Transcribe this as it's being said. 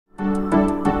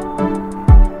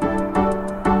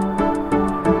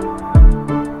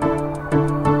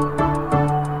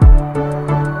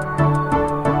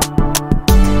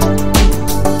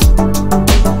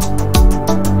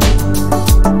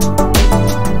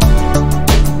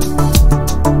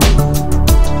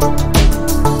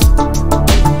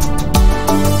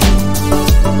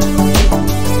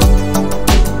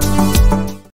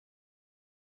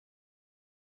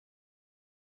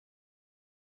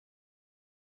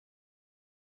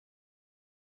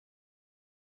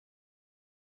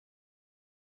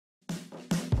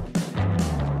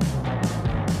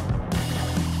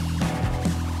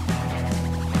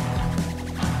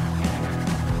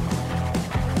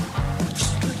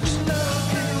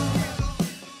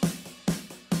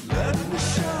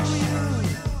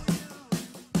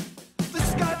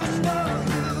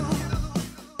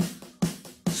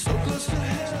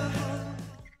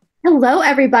Hello,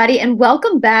 everybody, and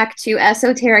welcome back to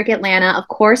Esoteric Atlanta. Of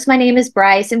course, my name is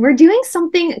Bryce, and we're doing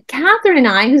something, Catherine and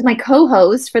I, who's my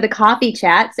co-host for the coffee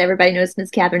chats, everybody knows Miss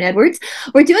Catherine Edwards,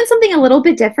 we're doing something a little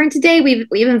bit different today.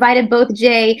 We've invited both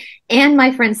Jay and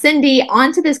my friend Cindy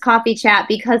onto this coffee chat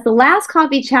because the last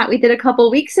coffee chat we did a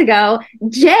couple weeks ago,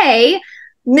 Jay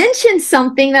mentioned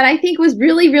something that I think was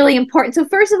really, really important. So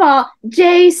first of all,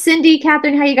 Jay, Cindy,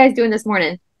 Catherine, how are you guys doing this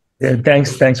morning? Yeah,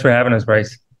 thanks for having us,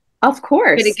 Bryce. Of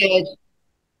course. Pretty good.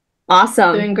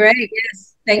 Awesome. Doing great.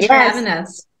 Yes. Thanks for having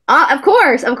us. Of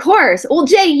course, of course. Well,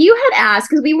 Jay, you had asked,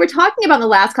 because we were talking about the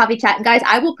last coffee chat, and guys,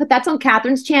 I will put that's on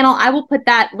Catherine's channel. I will put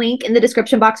that link in the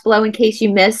description box below in case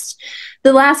you missed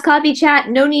the last coffee chat.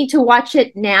 No need to watch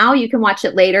it now. You can watch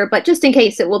it later, but just in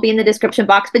case, it will be in the description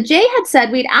box. But Jay had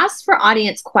said we'd asked for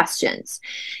audience questions,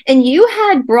 and you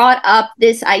had brought up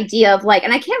this idea of like,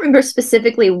 and I can't remember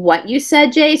specifically what you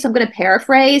said, Jay, so I'm going to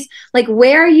paraphrase, like,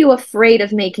 where are you afraid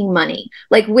of making money?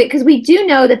 Like, because we do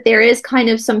know that there is kind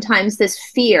of sometimes this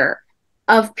fear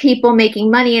of people making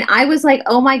money. And I was like,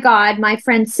 oh my God, my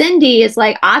friend Cindy is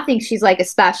like, I think she's like a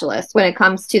specialist when it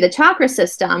comes to the chakra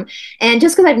system. And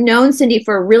just because I've known Cindy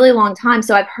for a really long time,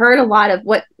 so I've heard a lot of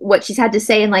what she's had to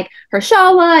say in like her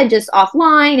shala and just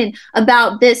offline and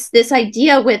about this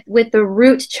idea with the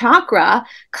root chakra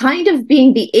kind of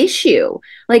being the issue.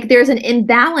 Like there's an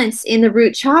imbalance in the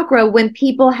root chakra when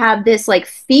people have this like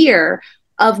fear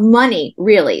of money,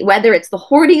 really, whether it's the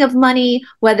hoarding of money,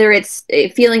 whether it's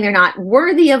feeling they're not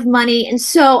worthy of money. And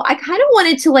so I kind of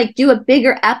wanted to like do a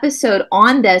bigger episode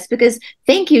on this because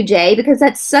thank you, Jay, because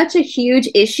that's such a huge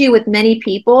issue with many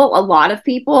people, a lot of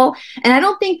people. And I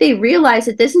don't think they realize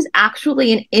that this is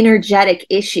actually an energetic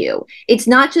issue. It's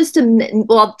not just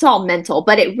well, it's all mental,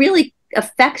 but it really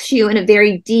affects you in a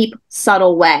very deep,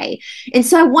 subtle way. And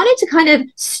so I wanted to kind of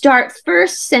start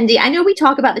first, Cindy. I know we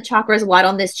talk about the chakras a lot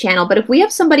on this channel, but if we have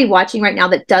somebody watching right now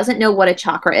that doesn't know what a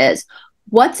chakra is,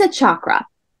 what's a chakra?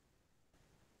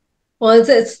 Well,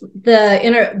 it's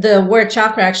the word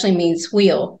chakra actually means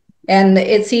wheel, and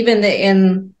it's even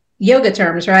in yoga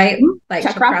terms, right? Mm-hmm. Like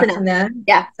chakrasana.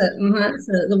 Yeah. So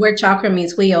the word chakra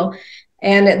means wheel,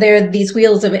 and there are these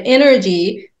wheels of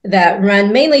energy that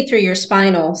run mainly through your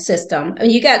spinal system. I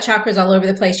mean, you got chakras all over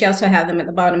the place. You also have them at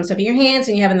the bottoms of your hands,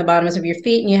 and you have in the bottoms of your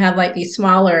feet, and you have like these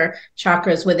smaller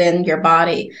chakras within your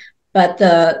body. But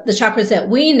the chakras that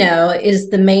we know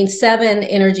is the main 7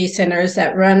 energy centers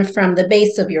that run from the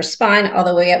base of your spine all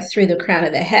the way up through the crown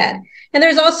of the head. And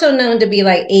there's also known to be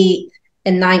like 8th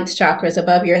and 9th chakras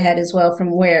above your head as well,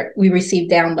 from where we receive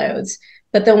downloads.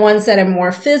 But the ones that are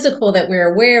more physical that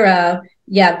we're aware of,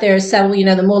 yeah, there's several,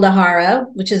 the Muladhara,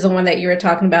 which is the one that you were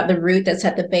talking about, the root that's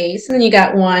at the base. And then you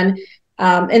got one,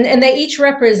 and they each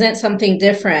represent something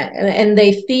different, and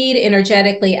they feed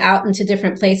energetically out into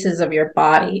different places of your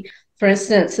body. For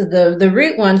instance, the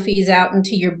root one feeds out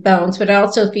into your bones, but it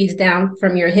also feeds down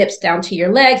from your hips down to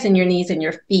your legs and your knees and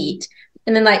your feet.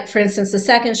 And then, like, for instance, the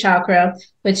second chakra,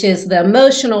 which is the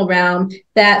emotional realm,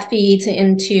 that feeds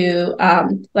into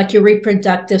like your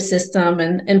reproductive system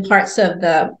and parts of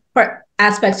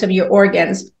aspects of your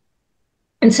organs.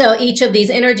 And so each of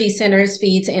these energy centers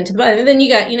feeds into the body. And then you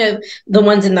got, the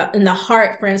ones in the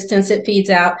heart, for instance, it feeds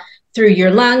out through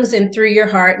your lungs and through your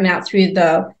heart and out through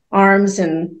the arms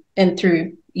and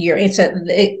through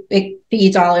it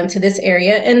feeds all into this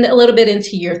area and a little bit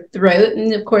into your throat.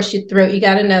 And of course, your throat, you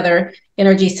got another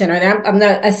energy center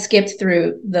there. I skipped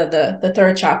through the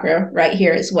third chakra right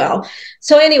here as well.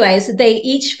 So anyways, they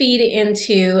each feed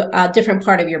into a different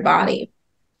part of your body.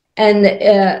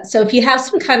 And so if you have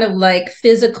some kind of like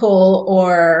physical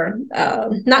or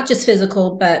not just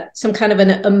physical, but some kind of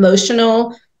an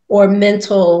emotional or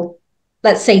mental,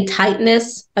 let's say,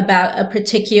 tightness about a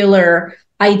particular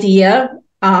idea,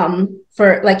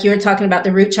 for like you were talking about,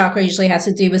 the root chakra usually has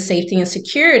to do with safety and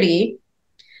security,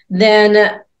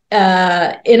 then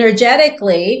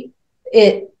energetically,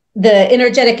 the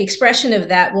energetic expression of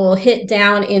that will hit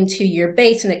down into your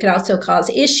base, and it could also cause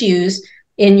issues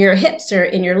in your hips or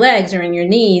in your legs or in your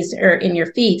knees or in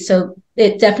your feet. So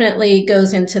it definitely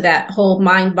goes into that whole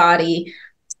mind-body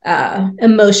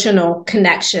emotional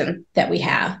connection that we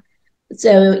have.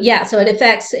 So yeah, so it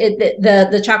affects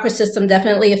the chakra system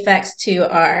definitely affects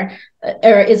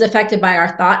is affected by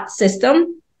our thought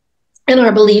system and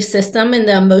our belief system and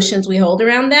the emotions we hold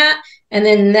around that. And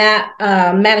then that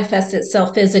manifests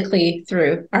itself physically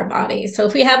through our body. So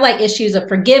if we have like issues of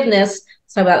forgiveness,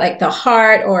 so about like the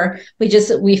heart, or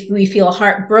we feel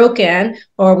heartbroken,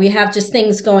 or we have just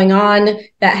things going on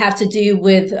that have to do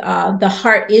with the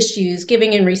heart issues,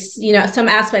 giving and some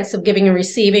aspects of giving and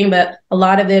receiving, but a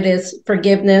lot of it is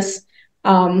forgiveness.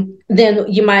 Then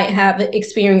you might have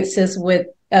experiences with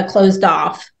closed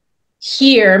off.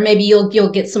 Here, maybe you'll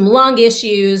get some lung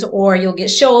issues, or you'll get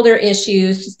shoulder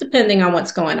issues, just depending on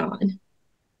what's going on.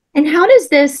 And how does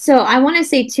this, so I want to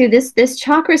say too, this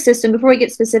chakra system, before we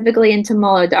get specifically into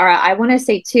Muladhara, I want to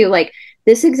say too, like,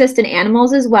 this exists in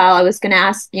animals as well. I was going to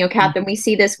ask, you know, Catherine, we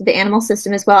see this with the animal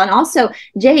system as well. And also,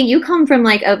 Jay, you come from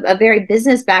like a very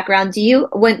business background. Do you,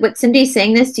 what Cindy's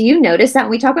saying this, do you notice that when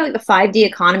we talk about like the 5D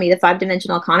economy, the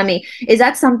 5-dimensional economy, is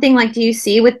that something like, do you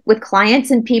see with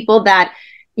clients and people that,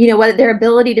 you know, whether their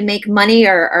ability to make money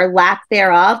or lack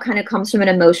thereof kind of comes from an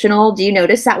emotional, do you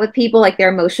notice that with people, like their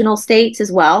emotional states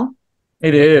as well?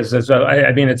 It is.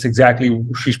 I mean, it's exactly,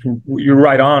 you're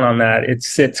right on that.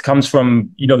 It comes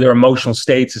from, you know, their emotional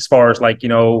states as far as like, you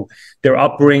know, their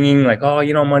upbringing, like, oh,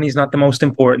 you know, money's not the most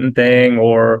important thing,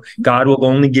 or God will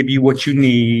only give you what you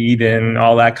need and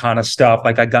all that kind of stuff.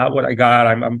 Like, I got what I got.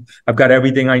 I've got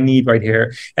everything I need right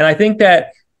here. And I think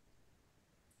that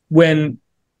when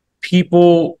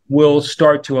people will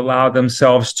start to allow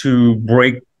themselves to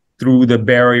break through the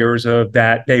barriers of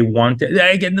that they want it,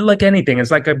 like anything,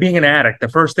 it's like being an addict. The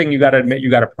first thing you got to admit,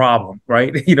 you got a problem,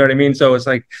 right? You know what I mean? So it's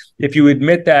like, if you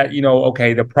admit that, you know,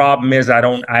 okay, the problem is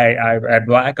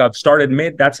I've started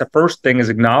admit, that's the first thing, is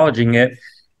acknowledging it.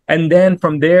 And then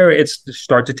from there, it's to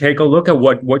start to take a look at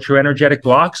what your energetic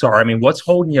blocks are. I mean, what's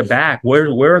holding you back?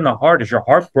 Where in the heart is your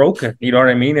heart broken? You know what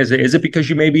I mean? Is it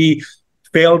because you maybe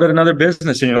failed at another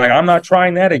business and you're like, I'm not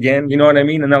trying that again? You know what I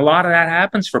mean? And a lot of that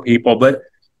happens for people, but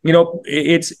you know,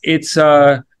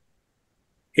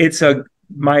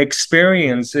 my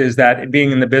experience is that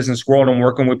being in the business world and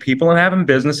working with people and having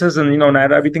businesses, and, you know,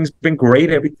 not everything's been great.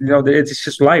 You know, it's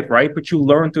just life, right? But you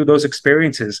learn through those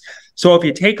experiences. So if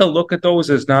you take a look at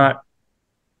those as not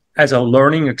as a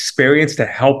learning experience to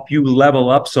help you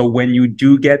level up, so when you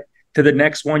do get to the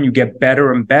next one, you get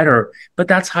better and better. But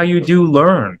that's how you do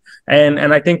learn.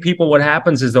 And I think people, what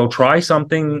happens is they'll try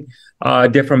something,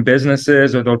 different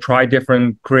businesses, or they'll try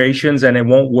different creations, and it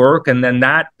won't work. And then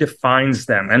that defines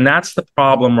them. And that's the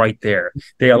problem right there.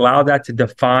 They allow that to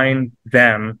define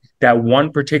them, that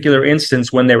one particular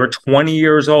instance when they were 20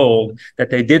 years old, that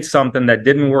they did something that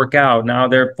didn't work out. Now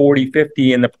they're 40,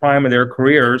 50 in the prime of their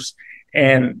careers,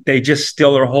 and they just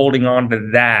still are holding on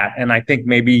to that. And I think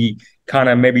maybe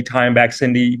tying back,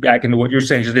 Cindy, back into what you're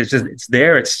saying, it's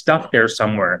there, it's stuck there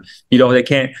somewhere. You know, they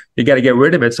got to get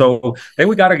rid of it. So I think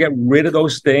we got to get rid of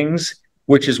those things,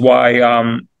 which is why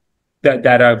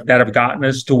that have gotten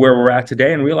us to where we're at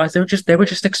today, and realize they were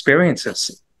just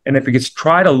experiences. And if we could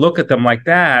try to look at them like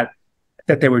that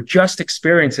they were just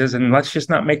experiences, and let's just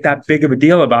not make that big of a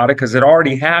deal about it, because it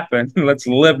already happened. Let's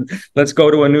go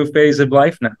to a new phase of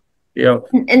life now. You know,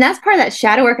 and that's part of that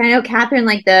shadow work. I know, Catherine,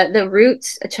 like the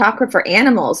root chakra for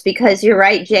animals, because you're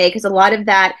right, Jay, because a lot of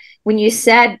that, when you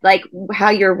said like how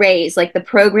you're raised, like the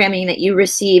programming that you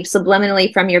receive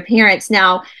subliminally from your parents.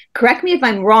 Now, correct me if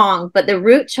I'm wrong, but the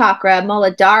root chakra,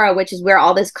 Muladhara, which is where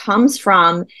all this comes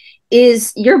from,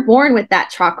 is you're born with that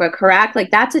chakra, correct?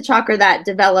 Like that's a chakra that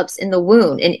develops in the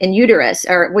womb, in uterus,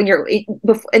 or when you're,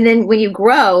 and then when you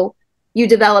grow, you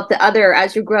develop the other.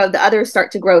 As you grow, the others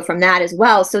start to grow from that as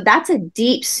well. So that's a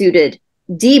deep-rooted,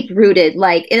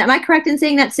 like, am I correct in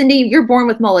saying that, Cindy? You're born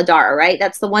with Muladhara, right?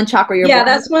 That's the one chakra you're born with.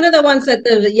 That's one of the ones that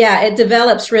it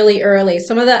develops really early.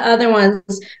 Some of the other ones,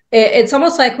 it's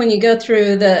almost like when you go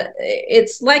through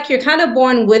it's like you're kind of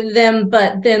born with them,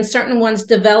 but then certain ones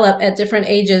develop at different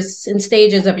ages and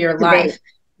stages of your life. Right.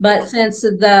 But since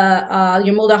your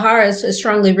Muladhara is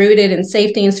strongly rooted in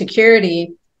safety and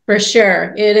security, for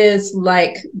sure, it is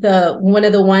like one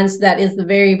of the ones that is the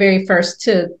very, very first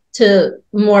to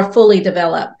more fully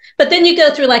develop. But then you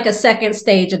go through like a second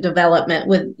stage of development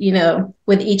with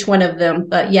each one of them.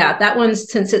 But yeah, that one,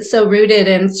 since it's so rooted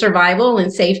in survival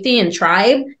and safety and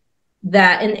tribe,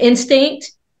 that an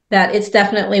instinct, that it's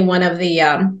definitely one of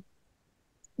the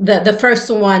first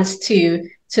ones to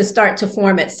start to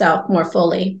form itself more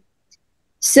fully.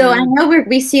 So I know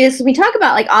we see this, we talk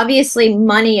about, like, obviously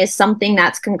money is something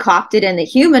that's concocted in the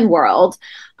human world,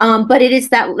 but it is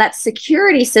that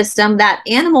security system that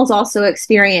animals also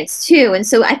experience too. And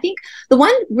so I think the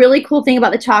one really cool thing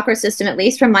about the chakra system, at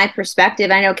least from my perspective,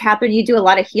 I know, Catherine, you do a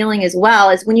lot of healing as well,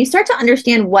 is when you start to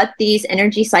understand what these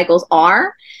energy cycles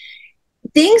are,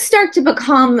 things start to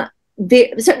become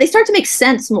they start to make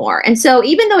sense more. And so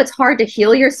even though it's hard to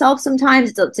heal yourself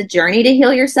sometimes, it's a journey to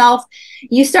heal yourself,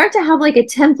 you start to have like a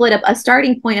template, a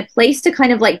starting point, a place to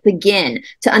kind of like begin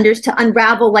to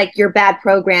unravel like your bad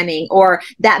programming or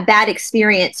that bad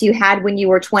experience you had when you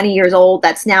were 20 years old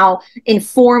that's now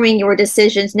informing your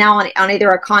decisions now on either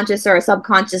a conscious or a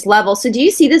subconscious level. So do you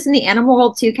see this in the animal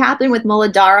world too, Catherine, with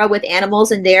Muladhara, with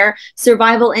animals and their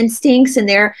survival instincts and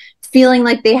their feeling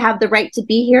like they have the right to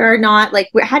be here or not? Like,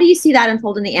 how do you see that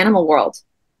unfold in the animal world?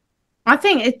 I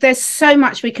think there's so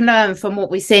much we can learn from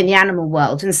what we see in the animal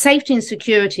world, and safety and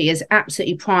security is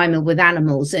absolutely primal with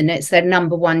animals, and it's their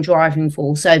number one driving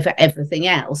force over everything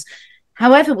else.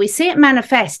 However, we see it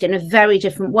manifest in a very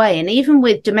different way, and even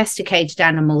with domesticated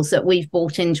animals that we've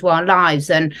brought into our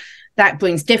lives, and that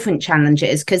brings different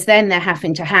challenges, because then they're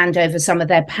having to hand over some of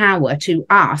their power to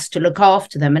us to look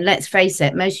after them. And let's face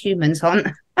it, most humans aren't.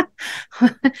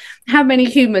 How many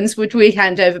humans would we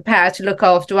hand over power to look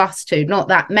after us to? Not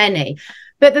that many.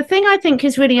 But the thing I think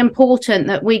is really important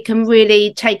that we can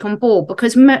really take on board,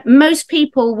 because most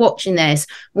people watching this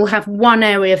will have one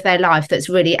area of their life that's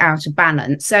really out of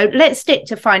balance. So let's stick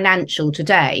to financial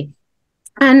today.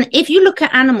 And if you look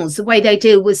at animals, the way they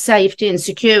deal with safety and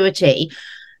security,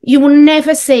 you will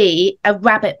never see a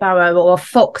rabbit burrow or a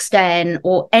fox den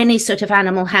or any sort of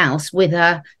animal house with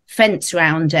a fence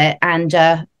around it and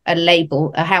a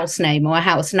label, a house name or a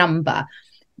house number.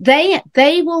 They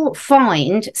will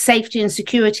find safety and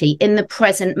security in the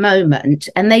present moment,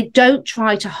 and they don't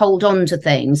try to hold on to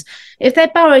things. If their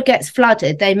burrow gets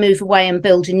flooded, they move away and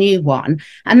build a new one.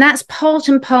 And that's part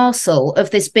and parcel of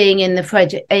this being in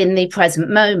the present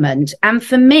moment. And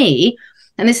for me,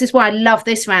 and this is why I love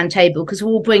this roundtable, because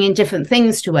we're all bringing different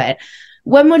things to it.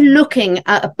 When we're looking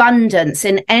at abundance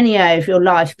in any area of your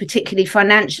life, particularly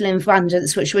financial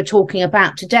abundance, which we're talking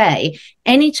about today,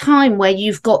 any time where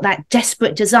you've got that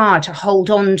desperate desire to hold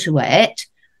on to it,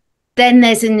 then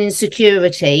there's an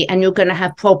insecurity and you're going to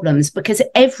have problems, because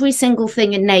every single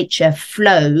thing in nature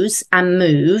flows and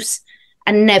moves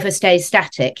and never stays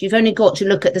static. You've only got to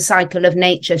look at the cycle of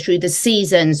nature through the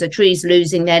seasons, the trees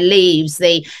losing their leaves,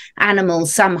 the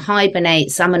animals, some hibernate,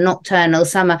 some are nocturnal,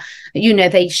 some are, you know,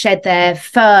 they shed their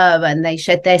fur and they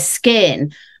shed their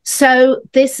skin. So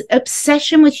this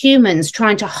obsession with humans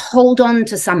trying to hold on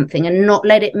to something and not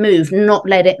let it move, not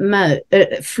let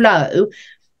it flow,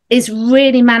 is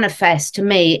really manifest to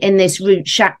me in this root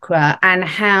chakra, and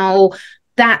how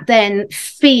that then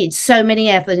feeds so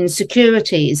many other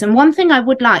insecurities. And one thing I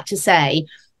would like to say,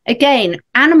 again,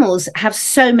 animals have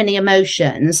so many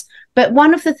emotions, but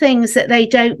one of the things that they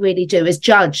don't really do is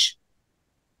judge.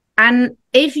 And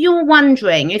if you're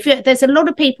wondering, there's a lot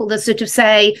of people that sort of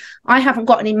say, I haven't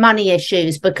got any money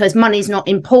issues because money's not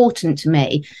important to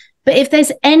me. But if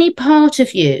there's any part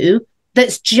of you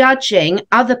that's judging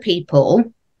other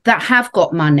people that have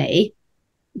got money,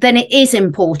 then it is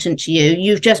important to you.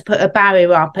 You've just put a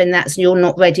barrier up, and you're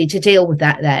not ready to deal with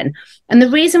that then. And the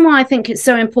reason why I think it's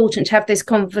so important to have this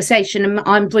conversation, and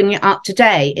I'm bringing it up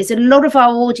today, is a lot of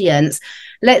our audience,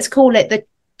 let's call it the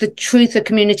truther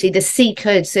community,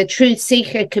 the truth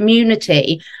seeker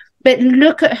community. But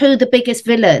look at who the biggest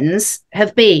villains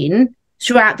have been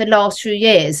throughout the last few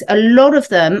years. A lot of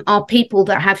them are people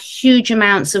that have huge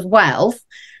amounts of wealth,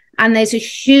 and there's a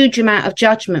huge amount of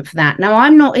judgment for that. Now,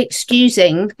 I'm not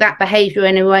excusing that behavior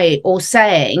in any way, or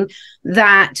saying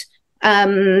that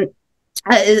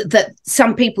that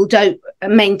some people don't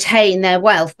maintain their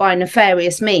wealth by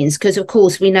nefarious means, because of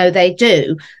course we know they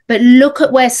do. But look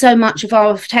at where so much of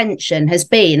our attention has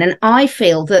been. And I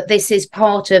feel that this is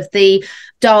part of the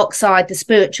dark side, the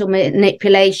spiritual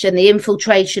manipulation, the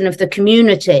infiltration of the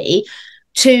community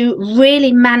to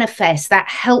really manifest that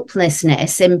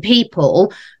helplessness in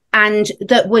people, and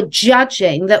that we're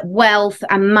judging that wealth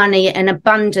and money and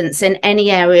abundance in any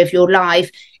area of your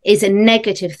life is a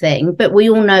negative thing. But we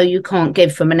all know you can't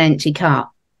give from an empty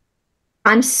cup.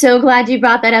 I'm so glad you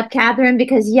brought that up, Catherine,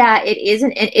 because yeah, it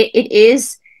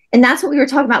is. And that's what we were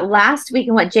talking about last week,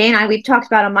 and what Jay and we've talked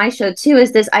about on my show too,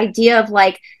 is this idea of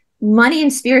like, money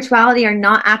and spirituality are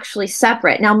not actually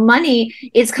separate. Now, money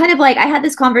is kind of like, I had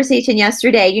this conversation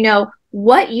yesterday, you know,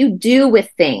 what you do with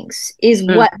things is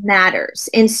what matters.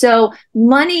 And so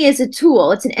money is a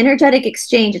tool. It's an energetic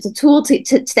exchange. It's a tool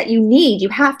that you need. You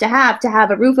have to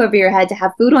have a roof over your head, to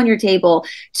have food on your table,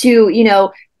 to, you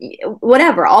know,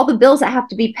 whatever, all the bills that have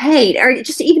to be paid, or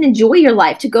just to even enjoy your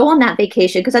life, to go on that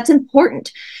vacation, because that's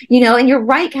important, you know. And you're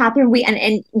right, Catherine,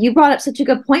 and you brought up such a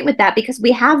good point with that, because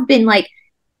we have been like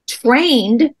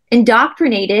trained,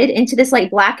 indoctrinated into this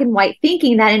like black and white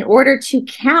thinking that in order to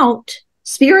count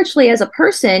spiritually as a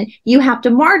person, you have to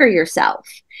martyr yourself.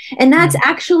 And that's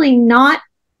actually not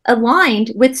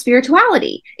aligned with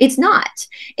spirituality. It's not.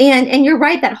 And you're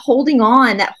right, that holding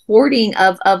on, that hoarding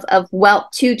of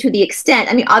wealth to the extent,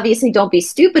 I mean, obviously don't be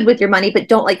stupid with your money, but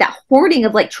don't like that hoarding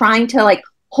of like trying to like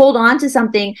hold on to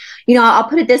something. You know, I'll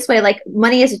put it this way, like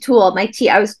money is a tool.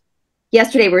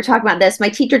 Yesterday we were talking about this. My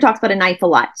teacher talks about a knife a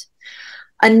lot.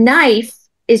 A knife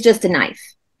is just a knife.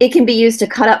 It can be used to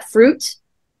cut up fruit,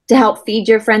 to help feed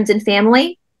your friends and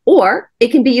family. or it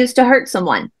can be used to hurt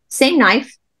someone. Same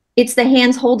knife, it's the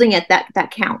hands holding it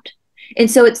that count. And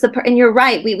so it's and you're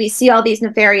right, we see all these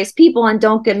nefarious people, and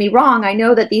don't get me wrong, I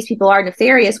know that these people are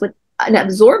nefarious with an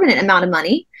absorbent amount of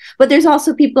money, but there's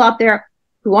also people out there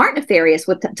who aren't nefarious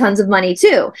with tons of money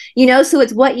too, so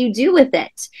it's what you do with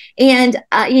it. And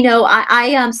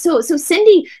so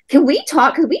Cindy, can we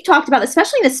talk, because we've talked about,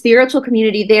 especially in the spiritual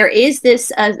community, there is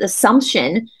this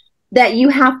assumption that you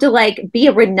have to like be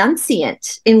a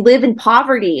renunciant and live in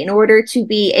poverty in order to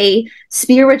be a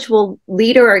spiritual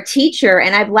leader or teacher.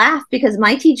 And I've laughed because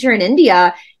my teacher in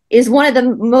India is one of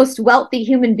the most wealthy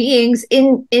human beings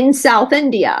in South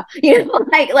India. He's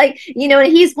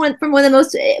from one of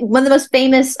the most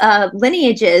famous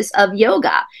lineages of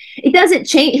yoga. It doesn't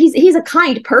change. He's a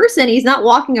kind person. He's not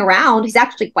walking around. He's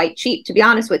actually quite cheap, to be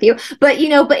honest with you. But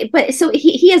so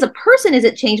he as a person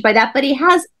isn't changed by that. But he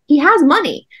has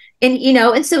money.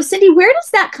 And so Cindy, where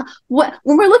does that when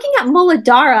we're looking at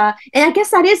Muladhara, and I guess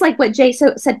that is like what Jay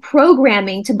said,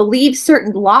 programming to believe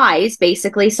certain lies,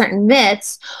 basically certain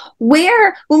myths,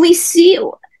 when we see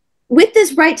with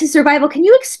this right to survival, can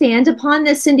you expand upon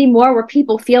this, Cindy, more, where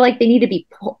people feel like they need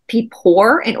to be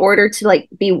poor in order to like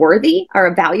be worthy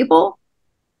or valuable?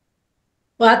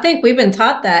 Well, I think we've been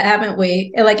taught that, haven't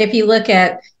we? Like if you look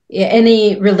at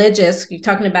any religious, you're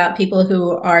talking about people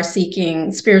who are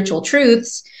seeking spiritual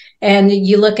truths, and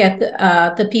you look at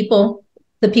the people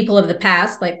of the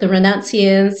past, like the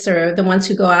renunciants, or the ones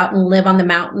who go out and live on the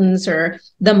mountains, or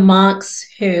the monks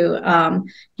who,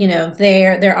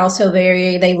 they're also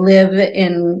they live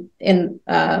in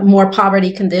more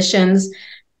poverty conditions.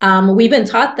 We've been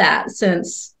taught that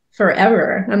since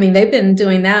forever. I mean, they've been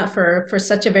doing that for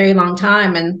such a very long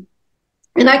time, and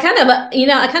I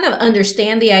kind of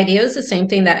understand the idea. It's the same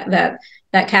thing that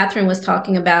Catherine was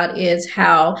talking about, is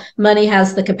how money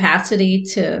has the capacity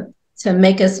to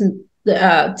make us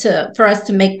for us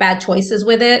to make bad choices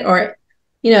with it, or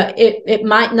it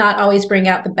might not always bring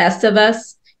out the best of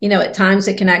us. At times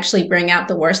it can actually bring out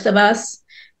the worst of us.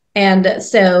 And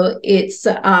so it's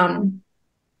in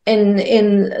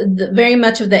very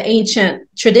much of the ancient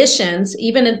traditions,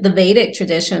 even in the Vedic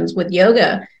traditions with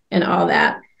yoga and all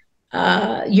that,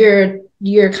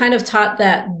 you're kind of taught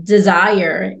that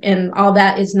desire and all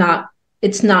that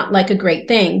it's not like a great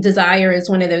thing. Desire is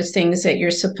one of those things that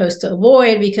you're supposed to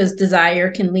avoid, because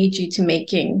desire can lead you to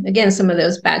making, again, some of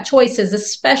those bad choices,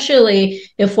 especially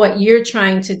if what you're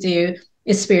trying to do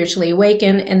is spiritually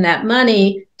awaken, and that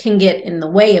money can get in the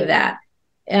way of that.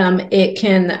 It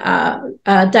can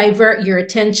divert your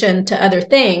attention to other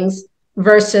things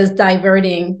versus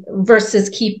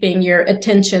keeping your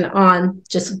attention on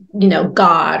just,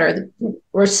 God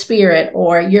or spirit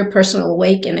or your personal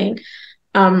awakening.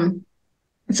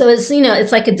 So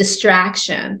it's like a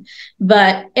distraction,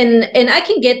 but, and I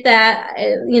can get that,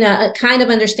 I kind of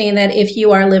understand that if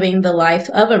you are living the life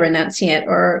of a renunciant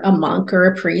or a monk or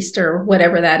a priest or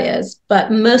whatever that is.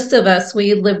 But most of us,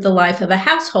 we live the life of a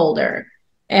householder.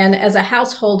 And as a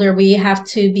householder, we have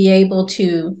to be able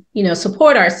to,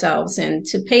 support ourselves and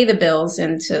to pay the bills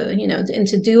and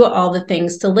to do all the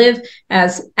things to live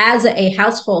as a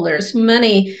householder's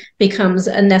money becomes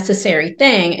a necessary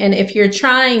thing. And if you're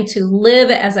trying to live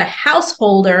as a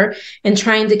householder and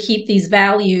trying to keep these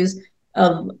values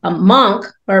of a monk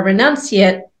or a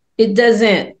renunciate, it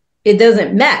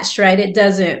doesn't mesh, right? It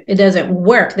doesn't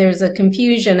work. There's a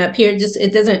confusion up here.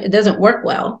 It doesn't work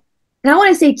well. And I want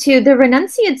to say too, the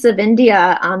renunciates of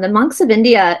India, the monks of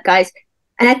India, guys,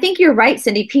 and I think you're right,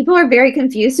 Cindy, people are very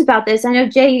confused about this. I know,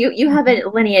 Jay, you have a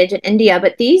lineage in India,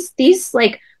 but these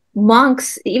like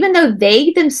monks, even though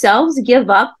they themselves give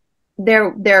up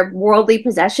their worldly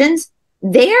possessions,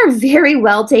 they are very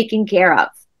well taken care of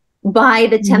by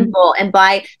the temple and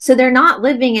so they're not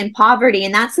living in poverty.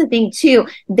 And that's the thing too,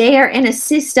 they are in a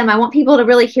system. I want people to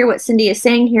really hear what Cindy is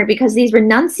saying here, because these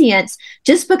renunciants,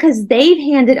 just because they've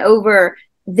handed over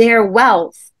their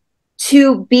wealth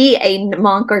to be a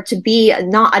monk or to be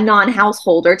not a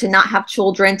non-householder, to not have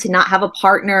children, to not have a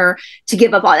partner, to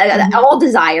give up all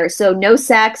desire. So no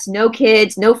sex, no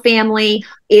kids, no family.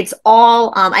 It's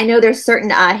all, I know there's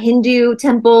certain Hindu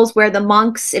temples where the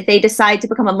monks, if they decide to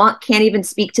become a monk, can't even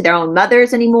speak to their own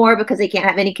mothers anymore because they can't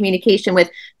have any communication with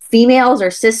females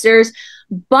or sisters.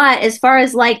 But as far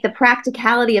as like the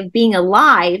practicality of being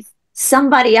alive,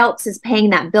 somebody else is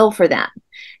paying that bill for them.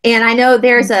 And I know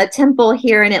there's a temple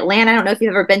here in Atlanta. I don't know if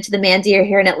you've ever been to the Mandir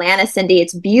here in Atlanta, Cindy.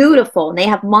 It's beautiful. And they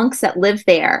have monks that live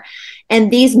there. And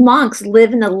these monks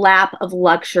live in the lap of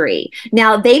luxury.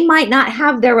 Now, they might not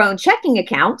have their own checking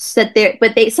accounts,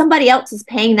 but somebody else is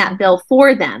paying that bill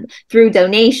for them through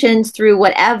donations, through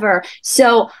whatever.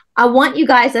 So I want you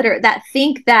guys that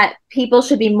think that people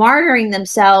should be martyring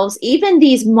themselves, even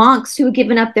these monks who have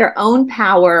given up their own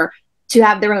power to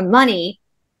have their own money,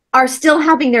 are still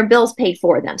having their bills paid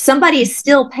for them. Somebody is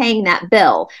still paying that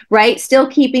bill, right? Still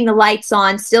keeping the lights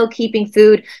on, still keeping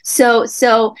food. So,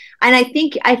 and I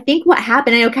think what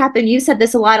happened, I know, Catherine, you said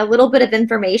this a lot, a little bit of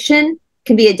information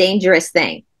can be a dangerous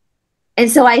thing. And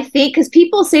so I think, because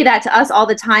people say that to us all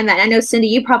the time, and I know, Cindy,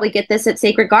 you probably get this at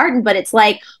Sacred Garden, but it's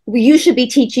like, well, you should be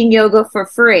teaching yoga for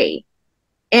free.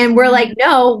 And we're like,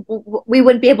 no, we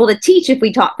wouldn't be able to teach if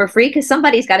we taught for free, because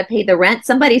somebody's got to pay the rent.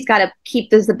 Somebody's got to keep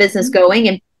the business going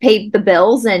and pay the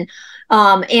bills. And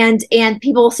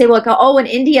people will say, well, oh, in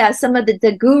India, some of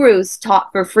the gurus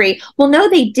taught for free. Well, no,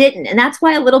 they didn't. And that's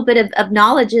why a little bit of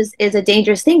knowledge is a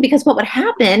dangerous thing, because what would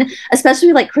happen,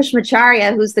 especially like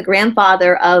Krishnamacharya, who's the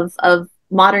grandfather of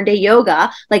modern day yoga,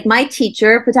 like my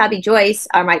teacher, Patabi Joyce,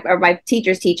 or my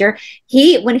teacher's teacher,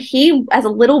 when he, as a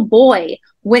little boy,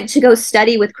 went to go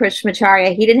study with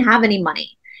Krishnamacharya, he didn't have any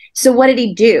money. So what did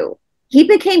he do? He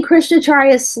became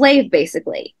Krishnamacharya's slave,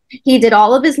 basically. He did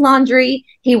all of his laundry.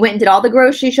 He went and did all the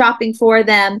grocery shopping for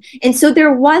them. And so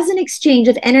there was an exchange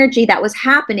of energy that was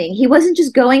happening. He wasn't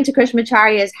just going to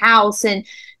Krishnamacharya's house and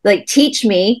like, teach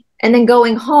me, and then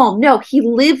going home. No, he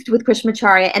lived with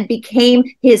Krishnamacharya and became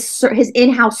his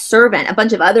in-house servant, a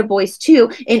bunch of other boys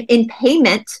too, in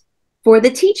payment for the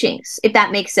teachings, if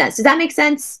that makes sense. Does that make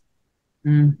sense?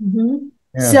 Mm-hmm.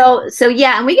 Yeah. So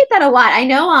yeah, and we get that a lot. I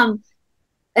know,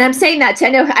 and I'm saying that to,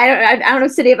 I don't know,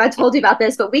 Cindy, if I told you about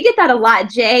this, but we get that a lot.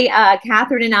 Jay,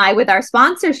 Catherine, and I, with our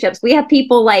sponsorships, we have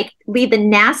people like leave the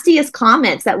nastiest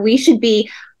comments that we should be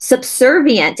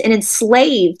subservient and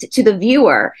enslaved to the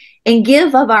viewer and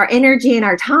give of our energy and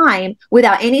our time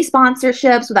without any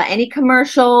sponsorships, without any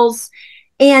commercials.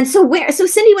 And so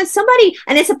Cindy, when somebody,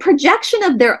 and it's a projection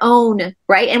of their own,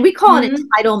 right? And we call it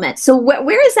entitlement. So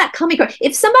where is that coming from?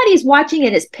 If somebody's watching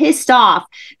it is pissed off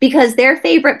because their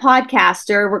favorite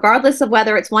podcaster, regardless of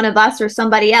whether it's one of us or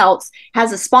somebody else,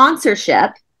 has a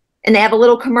sponsorship and they have a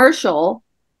little commercial,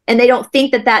 and they don't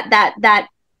think that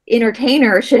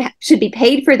entertainer should be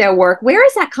paid for their work, where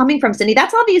is that coming from, Cindy?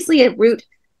 That's obviously a root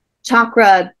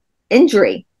chakra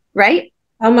injury, right?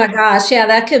 Oh my gosh. Yeah,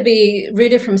 that could be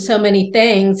rooted from so many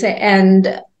things.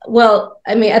 And well,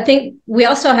 I mean, I think we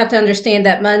also have to understand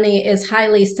that money is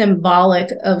highly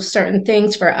symbolic of certain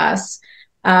things for us.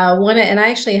 And I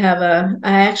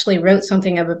actually wrote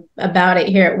something about it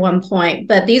here at one point,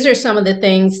 but these are some of the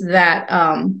things that,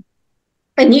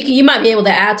 and you might be able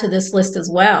to add to this list as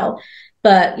well.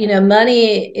 But,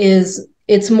 money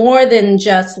it's more than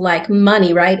just like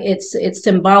money, right? It's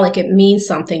symbolic. It means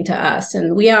something to us.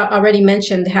 And we already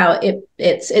mentioned how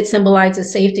it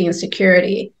symbolizes safety and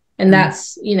security. And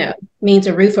that's, means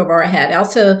a roof over our head.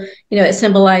 Also, it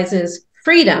symbolizes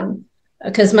freedom,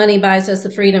 because money buys us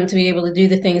the freedom to be able to do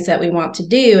the things that we want to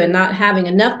do, and not having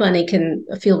enough money can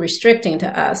feel restricting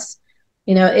to us.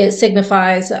 It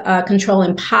signifies control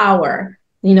and power.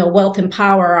 Wealth and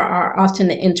power are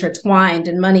often intertwined,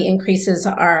 and money increases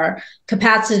our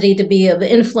capacity to be of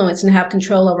influence and have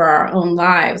control over our own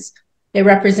lives. It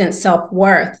represents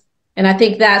self-worth. And I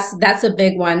think that's a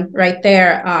big one right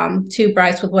there, too,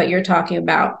 Bryce, with what you're talking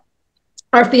about.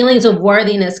 Our feelings of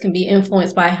worthiness can be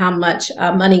influenced by how much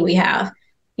money we have.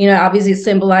 Obviously it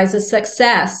symbolizes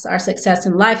success. Our success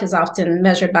in life is often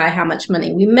measured by how much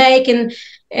money we make. And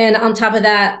on top of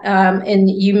that, and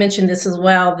you mentioned this as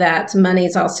well, that money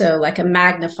is also like a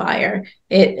magnifier.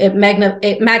 It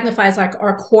magnifies like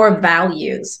our core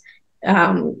values.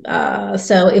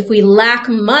 So if we lack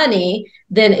money,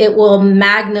 then it will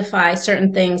magnify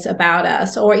certain things about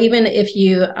us. Or even if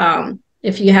you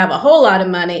have a whole lot of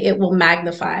money, it will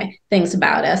magnify things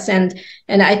about us. And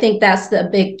I think that's the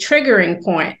big triggering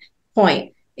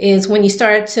point is when you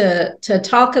start to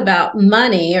talk about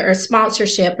money or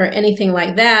sponsorship or anything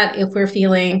like that, if we're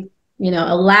feeling,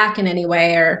 a lack in any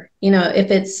way, or,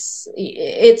 if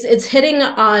it's hitting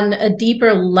on a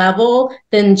deeper level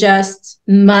than just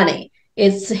money.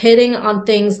 It's hitting on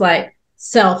things like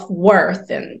self-worth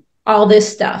and all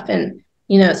this stuff. And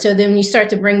so then you start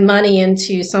to bring money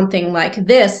into something like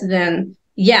this, then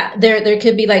yeah, there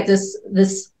could be like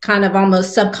this kind of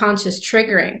almost subconscious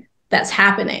triggering that's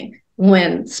happening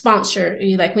when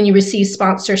when you receive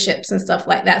sponsorships and stuff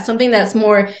like that, something that's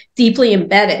more deeply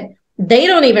embedded. They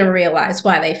don't even realize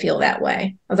why they feel that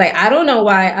way. I was like, I don't know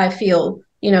why I feel,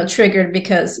 triggered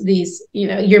because these,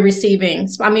 you're receiving.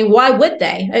 I mean, why would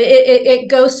they? It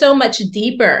goes so much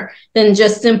deeper than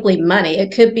just simply money.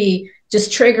 It could be just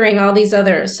triggering all these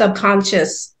other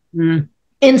subconscious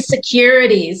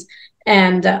insecurities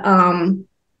and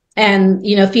and,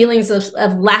 you know, feelings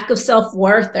of lack of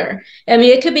self-worth, or, I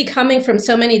mean, it could be coming from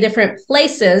so many different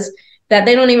places that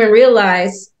they don't even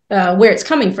realize where it's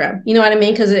coming from. You know what I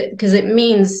mean? Because it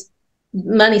means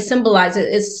money symbolizes,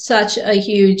 it's such a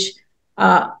huge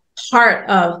part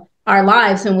of our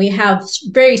lives, and we have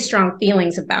very strong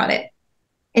feelings about it.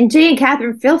 And Jay and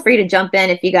Catherine, feel free to jump in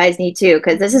if you guys need to,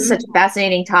 because this is such a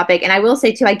fascinating topic. And I will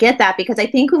say too, I get that, because I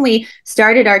think when we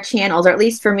started our channels, or at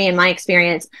least for me in my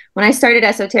experience, when I started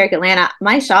Esoteric Atlanta,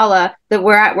 my shala,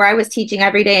 where I was teaching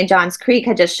every day in Johns Creek,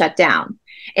 had just shut down.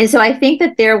 And so I think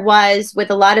that there was,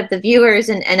 with a lot of the viewers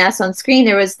and us on screen,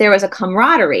 there was a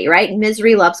camaraderie, right?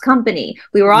 Misery loves company.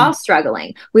 We were all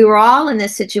struggling. We were all in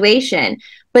this situation.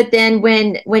 But then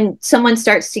when someone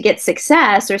starts to get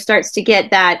success or starts to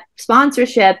get that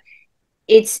sponsorship,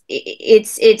 it's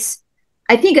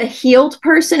I think a healed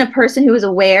person, a person who is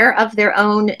aware of their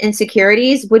own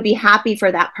insecurities, would be happy for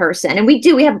that person. And we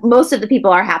have, most of the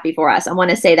people are happy for us. I want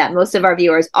to say that most of our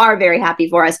viewers are very happy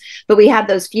for us, but we have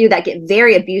those few that get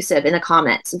very abusive in the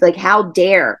comments. Like, how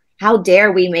dare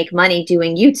we make money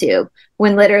doing YouTube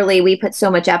when literally we put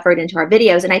so much effort into our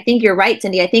videos? And I think you're right,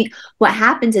 Cindy. I think what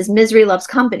happens is misery loves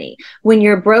company. When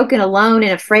you're broken, alone,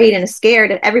 and afraid and scared,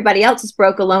 and everybody else is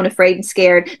broke, alone, afraid, and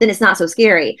scared, then it's not so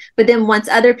scary. But then once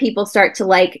other people start to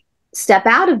like step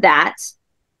out of that,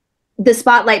 the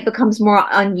spotlight becomes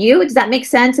more on you. Does that make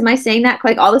sense? Am I saying that?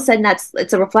 Like, all of a sudden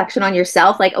it's a reflection on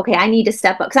yourself. Like, okay, I need to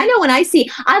step up. Because I know when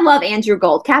I love Andrew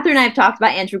Gold. Catherine and I have talked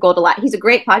about Andrew Gold a lot. He's a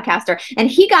great podcaster, and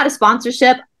he got a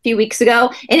sponsorship few weeks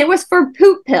ago, and it was for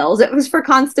poop pills. It was for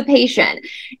constipation.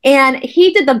 And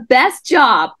he did the best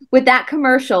job with that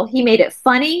commercial. He made it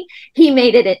funny. He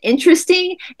made it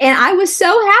interesting. And I was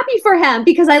so happy for him,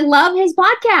 because I love his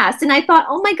podcast. And I thought,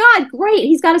 oh my God, great.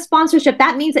 He's got a sponsorship.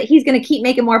 That means that he's going to keep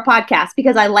making more podcasts,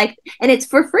 because I like, and it's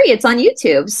for free. It's on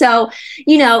YouTube. So,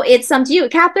 you know, it's up to you.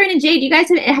 Catherine and Jay, do you guys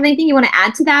have anything you want to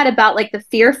add to that about like the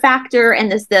fear factor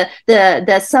and this,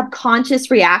 the subconscious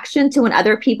reaction to when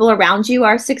other people around you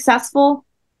are successful?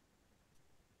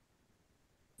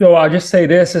 So I'll just say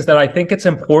this, is that I think it's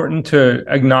important to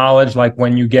acknowledge, like,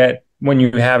 when you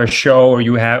have a show or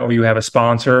you have a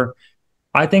sponsor,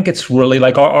 I think it's really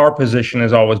like our position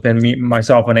has always been,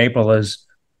 myself and April, is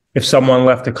if someone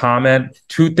left a comment,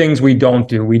 two things we don't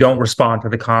do. We don't respond to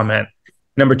the comment.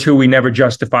 Number two, we never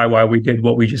justify why we did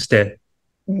what we just did.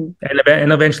 And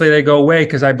eventually they go away,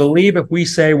 because I believe if we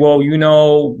say, well, you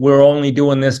know, we're only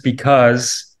doing this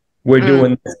because we're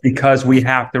doing this because we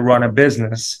have to run a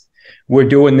business. We're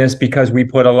doing this because we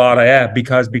put a lot of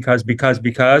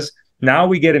because. Now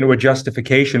we get into a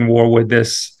justification war with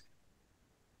this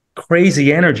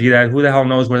crazy energy that who the hell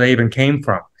knows where they even came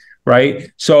from,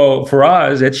 right? So for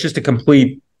us, it's just a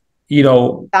complete, you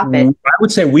know, I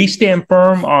would say we stand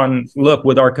firm on, look,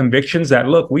 with our convictions that,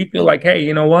 look, we feel like, hey,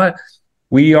 you know what?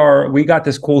 We got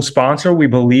this cool sponsor. We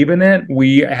believe in it.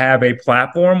 We have a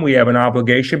platform. We have an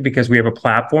obligation, because we have a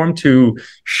platform, to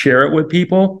share it with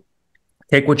people.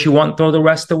 Take what you want, throw the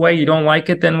rest away. You don't like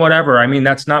it, then whatever. I mean,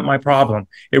 that's not my problem.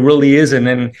 It really isn't.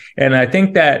 And I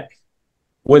think that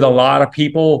with a lot of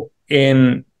people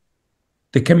in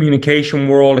the communication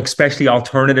world, especially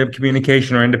alternative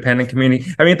communication or independent community.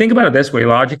 I mean, think about it this way,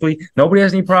 logically. Nobody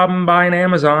has any problem buying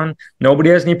Amazon. Nobody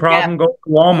has any problem going to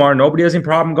Walmart. Nobody has any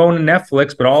problem going to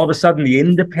Netflix. But all of a sudden, the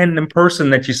independent person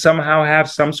that you somehow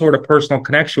have some sort of personal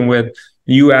connection with,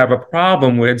 you have a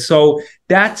problem with. So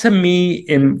that, to me,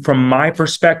 from my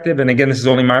perspective, and again, this is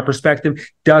only my perspective,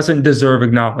 doesn't deserve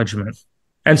acknowledgement.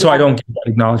 And so I don't give that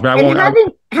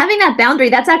acknowledgement. Having that boundary,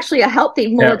 that's actually a healthy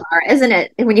Muladhara, isn't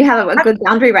it? And when you have a good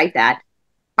boundary like that.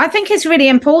 I think it's really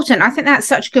important. I think that's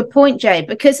such a good point, Jay,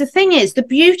 because the thing is, the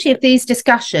beauty of these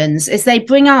discussions is they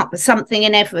bring up something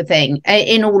in everything,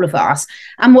 in all of us.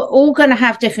 And we're all going to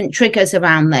have different triggers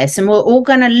around this. And we're all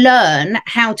going to learn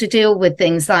how to deal with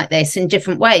things like this in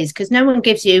different ways, because no one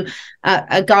gives you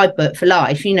a guidebook for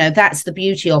life. You know, that's the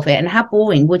beauty of it. And how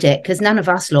boring would it? Because none of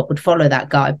us lot would follow that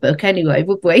guidebook anyway,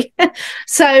 would we?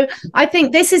 So I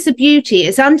think this is the beauty,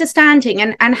 is understanding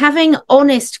and having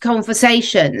honest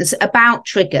conversations about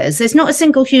triggers. There's not a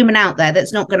single human out there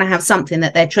that's not going to have something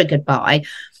that they're triggered by.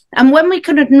 And when we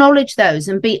can acknowledge those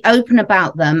and be open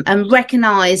about them and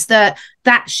recognize that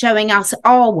that's showing us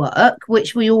our work,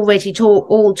 which we already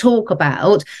all talk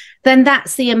about, then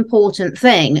that's the important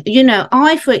thing. You know,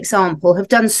 I, for example, have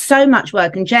done so much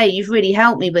work, and Jay, you've really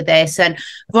helped me with this, and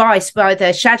Bryce, by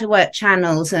the shadow work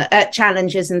channels,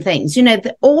 challenges and things, you know,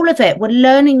 all of it, we're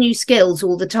learning new skills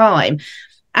all the time.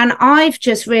 And I've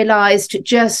just realized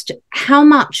just how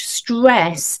much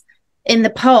stress in the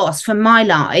past from my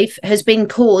life has been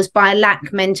caused by a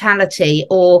lack mentality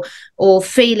or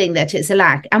feeling that it's a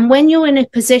lack. And when you're in a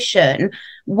position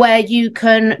where you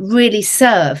can really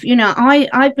serve, you know,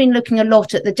 I've been looking a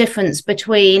lot at the difference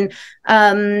between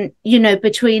you know,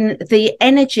 between the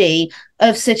energy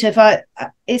of sort of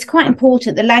it's quite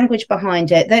important, the language behind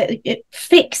it,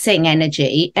 fixing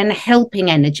energy and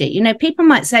helping energy. You know, people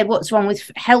might say, what's wrong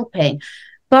with helping?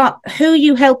 But who are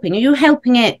you helping? Are you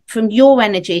helping it from your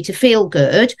energy to feel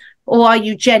good, or are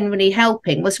you generally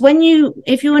helping?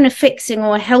 If you're in a fixing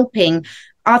or helping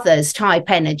others type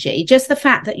energy, just the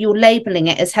fact that you're labeling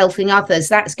it as helping others,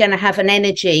 that's going to have an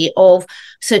energy of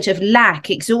sort of lack,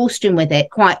 exhaustion with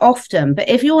it quite often. But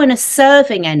if you're in a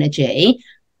serving energy,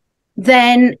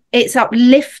 then it's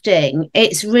uplifting,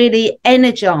 it's really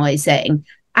energizing.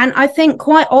 And I think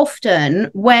quite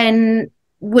often when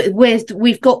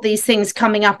we've got these things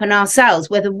coming up in ourselves,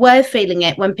 whether we're feeling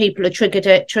it when people are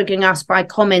triggering us by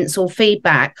comments or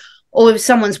feedback, or if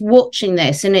someone's watching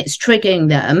this and it's triggering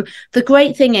them, the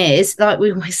great thing is, like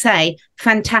we always say,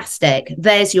 fantastic,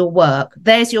 there's your work,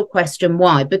 there's your question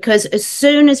why. Because as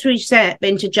soon as we step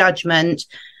into judgment,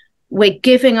 we're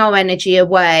giving our energy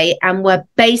away, and we're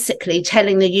basically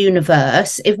telling the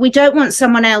universe, if we don't want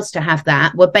someone else to have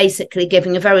that, we're basically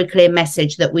giving a very clear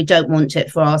message that we don't want it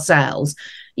for ourselves.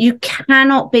 You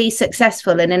cannot be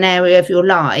successful in an area of your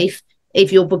life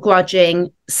if you're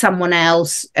begrudging someone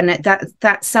else, and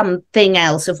that's something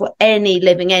else of any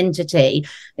living entity.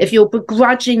 If you're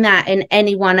begrudging that in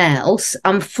anyone else,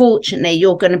 unfortunately,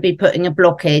 you're going to be putting a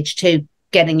blockage to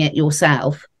getting it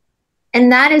yourself. And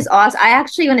that is awesome. I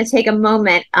actually want to take a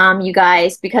moment, you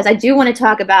guys, because I do want to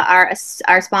talk about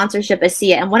our sponsorship,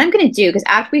 Asea. And what I'm going to do, because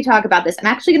after we talk about this, I'm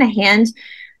actually going to hand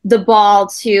the ball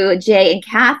to Jay and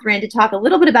Catherine to talk a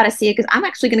little bit about Asea, because I'm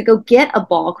actually going to go get a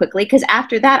ball quickly, because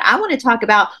after that, I want to talk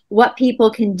about what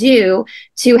people can do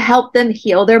to help them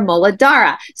heal their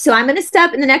Muladhara. So I'm going to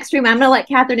step in the next room. I'm going to let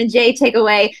Catherine and Jay take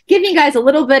away, giving you guys a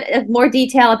little bit of more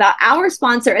detail about our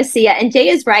sponsor, Asea. And Jay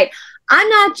is right. I'm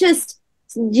not just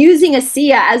using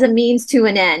Asea as a means to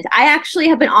an end. I actually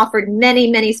have been offered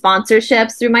many, many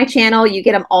sponsorships through my channel. You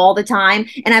get them all the time.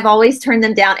 And I've always turned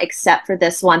them down except for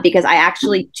this one, because I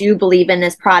actually do believe in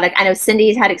this product. I know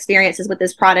Cindy's had experiences with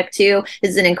this product too.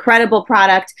 This is an incredible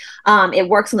product. It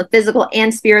works on the physical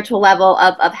and spiritual level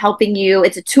of helping you.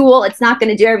 It's a tool. It's not going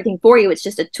to do everything for you. It's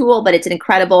just a tool, but it's an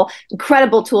incredible,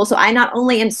 incredible tool. So I not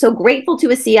only am so grateful to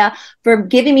Asea for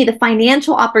giving me the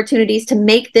financial opportunities to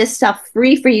make this stuff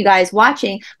free for you guys watching,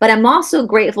 but I'm also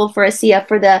grateful for Asea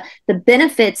for the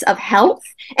benefits of health,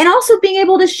 and also being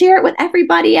able to share it with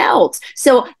everybody else.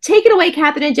 So take it away,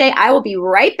 Catherine and Jay. I will be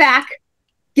right back.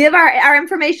 Give our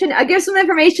information, give some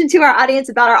information to our audience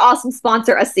about our awesome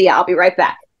sponsor, Asea. I'll be right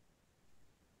back.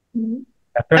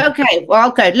 Okay, well,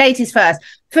 I'll go. Ladies first.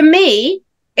 For me,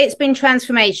 it's been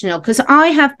transformational, because I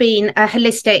have been a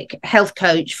holistic health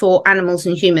coach for animals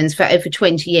and humans for over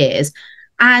 20 years.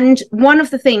 And one of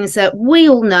the things that we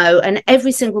all know, and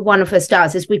every single one of us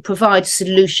does, is we provide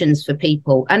solutions for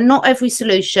people. And not every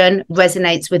solution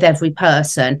resonates with every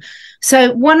person.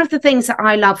 So one of the things that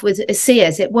I love with Asea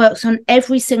is it works on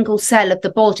every single cell of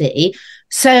the body.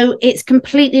 So it's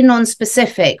completely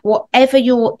non-specific. Whatever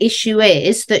your issue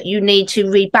is that you need to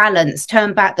rebalance,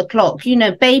 turn back the clock. You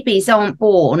know, babies aren't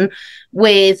born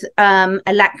with a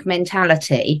lack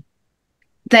mentality.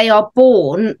 They are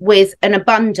born with an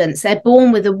abundance. They're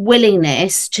born with a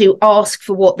willingness to ask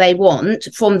for what they want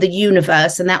from the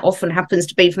universe. And that often happens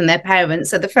to be from their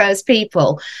parents, or the first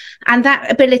people. And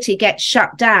that ability gets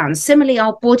shut down. Similarly,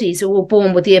 our bodies are all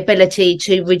born with the ability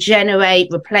to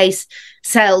regenerate, replace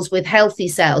cells with healthy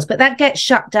cells, but that gets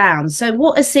shut down. So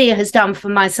what Asea has done for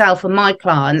myself and my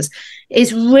clients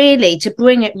is really to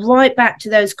bring it right back to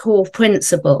those core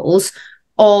principles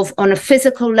of, on a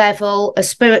physical level, a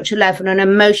spiritual level, an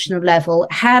emotional level,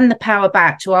 hand the power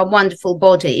back to our wonderful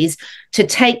bodies to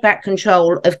take back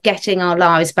control of getting our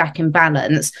lives back in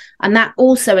balance. And that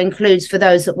also includes, for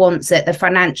those that want it, the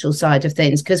financial side of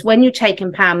things, because when you take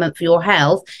empowerment for your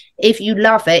health, if you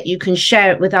love it, you can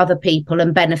share it with other people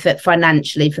and benefit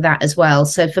financially for that as well.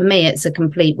 So for me, it's a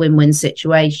complete win-win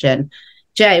situation.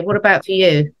 Jay, what about for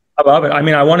you? I love it. I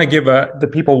mean, I want to give the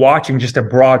people watching just a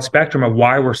broad spectrum of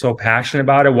why we're so passionate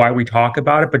about it, why we talk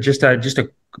about it. But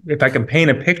if I can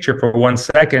paint a picture for 1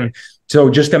 second.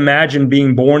 So just imagine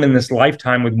being born in this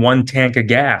lifetime with one tank of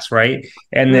gas, right?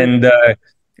 And then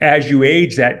as you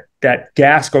age, that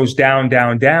gas goes down,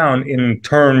 down, down. In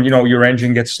turn, you know, your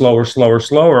engine gets slower, slower,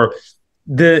 slower.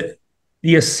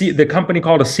 the company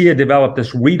called Asea developed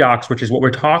this redox, which is what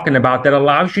we're talking about, that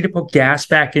allows you to put gas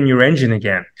back in your engine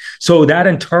again. So that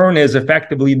in turn is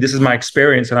effectively, this is my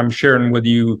experience and I'm sharing with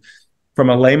you from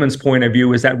a layman's point of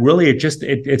view, is that really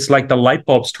it's like the light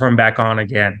bulbs turn back on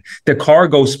again. The car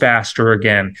goes faster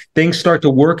again. Things start to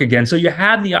work again. So you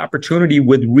have the opportunity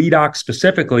with redox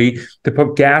specifically to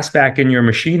put gas back in your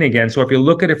machine again. So if you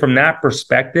look at it from that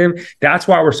perspective, that's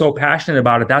why we're so passionate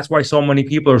about it. That's why so many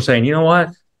people are saying, you know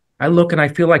what? I look and I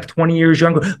feel like 20 years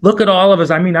younger. Look at all of us.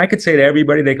 I mean, I could say to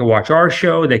everybody, they can watch our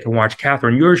show, they can watch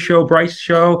Catherine, your show, Bryce's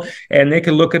show, and they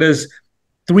can look at us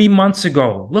 3 months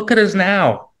ago. Look at us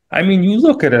now. I mean, you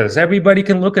look at us. Everybody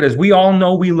can look at us. We all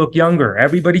know we look younger.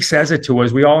 Everybody says it to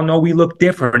us. We all know we look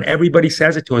different. Everybody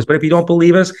says it to us. But if you don't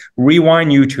believe us,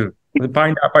 rewind YouTube.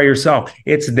 Find out by yourself.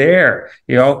 It's there.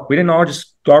 You know, we didn't all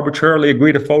just arbitrarily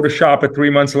agree to Photoshop it 3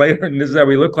 months later, and this is how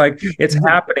we look like. It's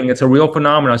happening. It's a real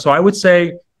phenomenon. So I would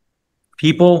say,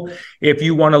 people, if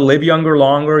you want to live younger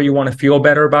longer, you want to feel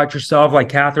better about yourself, like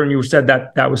Catherine, you said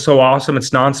that was so awesome.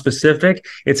 It's non-specific.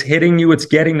 It's hitting you. It's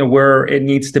getting to where it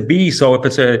needs to be. So if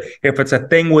it's a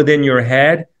thing within your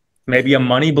head, maybe a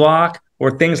money block or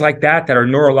things like that are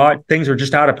neurological, things are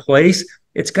just out of place,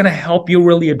 it's going to help you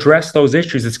really address those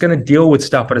issues. It's going to deal with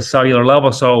stuff at a cellular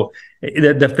level. So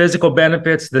the physical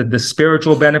benefits, the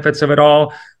spiritual benefits of it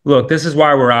all. Look, this is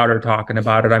why we're out here talking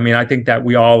about it. I mean, I think that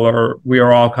we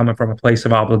are all coming from a place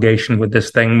of obligation with this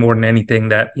thing more than anything,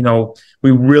 that, you know, we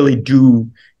really do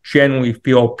genuinely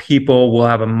feel people will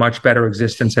have a much better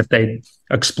existence if they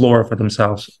explore for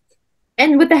themselves.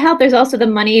 And with the health, there's also the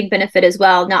money benefit as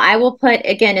well. Now, I will put,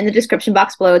 again, in the description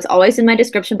box below, it's always in my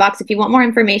description box. If you want more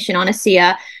information on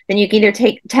Asea, then you can either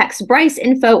text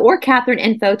BRICEINFO or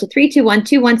CatherineInfo to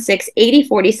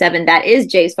 321-216-8047. That is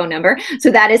Jay's phone number.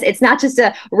 So it's not just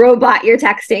a robot you're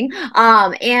texting.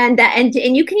 And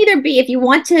you can either be, if you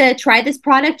want to try this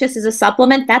product just as a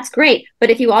supplement, that's great. But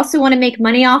if you also want to make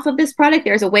money off of this product,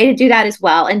 there's a way to do that as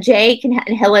well. And Jay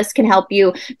and Hillis can help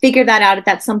you figure that out if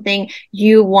that's something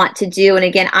you want to do. And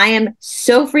again, I am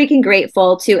so freaking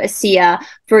grateful to Asea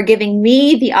for giving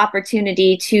me the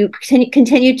opportunity to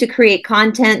continue to create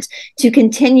content, to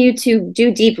continue to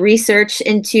do deep research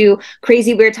into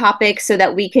crazy, weird topics so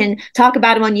that we can talk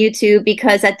about them on YouTube,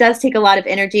 because that does take a lot of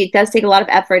energy. It does take a lot of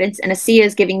effort. And Asea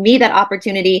is giving me that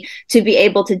opportunity to be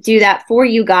able to do that for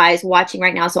you guys watching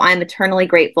right now. So I am eternally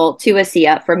grateful to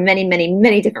Asea for many, many,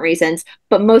 many different reasons,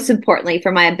 but most importantly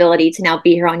for my ability to now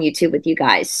be here on YouTube with you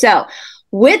guys. So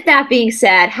with that being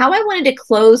said, how I wanted to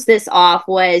close this off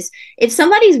was, if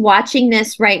somebody's watching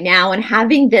this right now and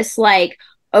having this like,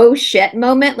 oh shit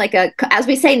moment, like as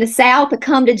we say in the South, a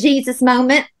come to Jesus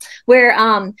moment, where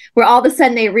all of a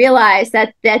sudden they realize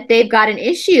that they've got an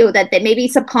issue, that maybe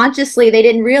subconsciously they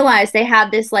didn't realize they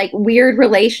have this like weird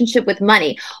relationship with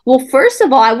money. Well, first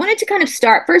of all, I wanted to kind of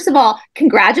start, first of all,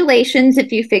 congratulations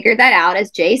if you figured that out. As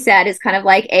Jay said, is kind of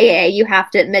like AA, you have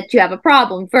to admit you have a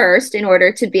problem first in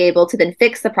order to be able to then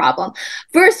fix the problem.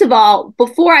 First of all,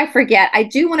 before I forget, I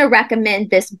do want to recommend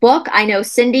this book. I know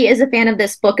Cindy is a fan of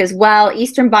this book as well,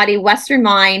 Eastern Body, Western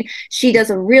Mind. She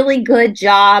does a really good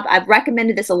job. I've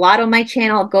recommended this a lot on my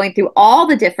channel, of going through all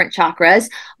the different chakras.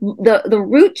 The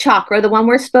root chakra, the one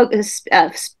we're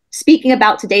speaking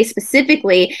about today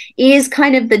specifically, is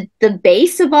kind of the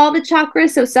base of all the chakras.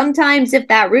 So sometimes if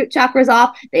that root chakra is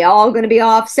off, they all going to be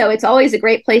off. So it's always a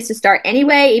great place to start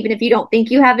anyway, even if you don't think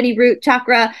you have any root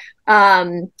chakra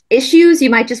issues. You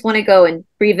might just want to go and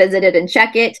revisit it and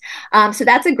check it. So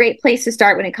that's a great place to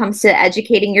start when it comes to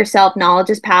educating yourself. Knowledge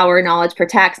is power. Knowledge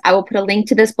protects. I will put a link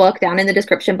to this book down in the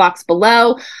description box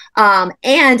below.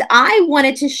 And I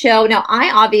wanted to show, now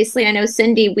I know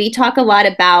Cindy, we talk a lot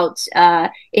about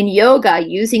in yoga,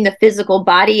 using the physical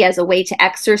body as a way to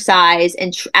exercise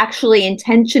and actually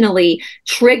intentionally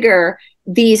trigger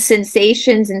these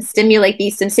sensations and stimulate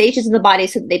these sensations in the body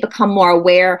so that they become more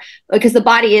aware, because the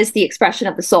body is the expression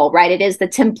of the soul, right? It is the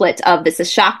template of this,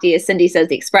 is Shakti, as Cindy says,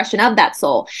 the expression of that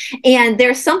soul. And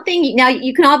there's something, now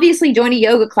you can obviously join a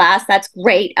yoga class. That's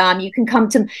great. You can come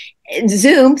to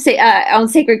Zoom on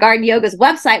Sacred Garden Yoga's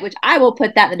website, which I will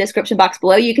put that in the description box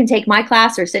below. You can take my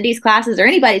class or Cindy's classes or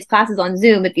anybody's classes on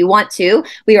Zoom if you want to.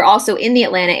 We are also in the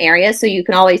Atlanta area, so you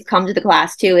can always come to the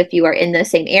class too if you are in the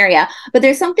same area. But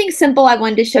there's something simple I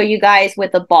wanted to show you guys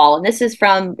with a ball, and this is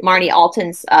from Marnie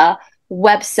Alton's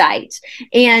website.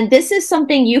 And this is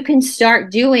something you can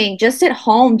start doing just at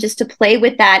home, just to play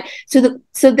with that.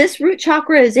 So this root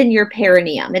chakra is in your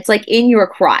perineum. It's like in your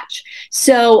crotch.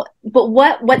 So, but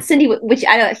what Cindy, which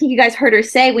I think you guys heard her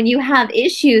say, when you have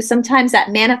issues, sometimes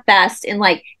that manifests in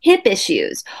like hip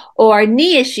issues or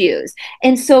knee issues.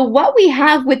 And so what we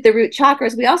have with the root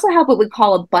chakras, we also have what we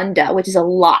call a bandha, which is a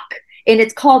lock. And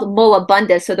it's called Mula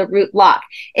Bandha, so the root lock.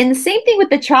 And the same thing with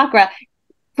the chakra,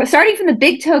 starting from the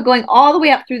big toe, going all the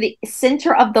way up through the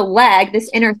center of the leg, this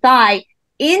inner thigh,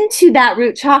 into that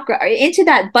root chakra, or into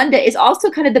that bandha, is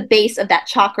also kind of the base of that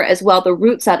chakra as well, the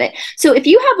roots of it. So if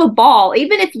you have a ball,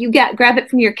 even if you grab it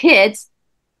from your kids,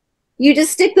 you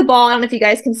just stick the ball, I don't know if you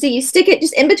guys can see, you stick it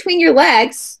just in between your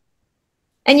legs,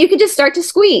 and you can just start to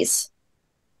squeeze.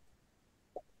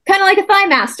 Kind of like a thigh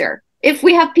master. If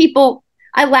we have people,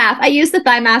 I laugh. I use the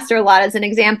thigh master a lot as an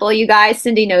example. You guys,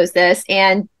 Cindy knows this.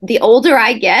 And the older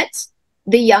I get,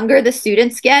 the younger the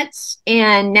students get.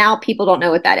 And now people don't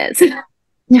know what that is.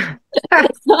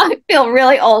 So I feel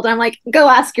really old. I'm like, go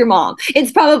ask your mom.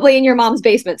 It's probably in your mom's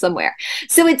basement somewhere.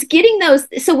 So it's getting those.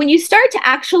 So when you start to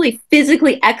actually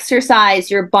physically exercise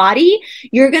your body,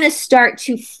 you're going to start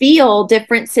to feel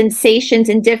different sensations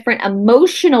and different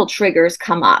emotional triggers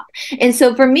come up. And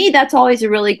so for me, that's always a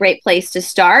really great place to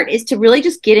start, is to really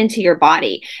just get into your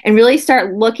body and really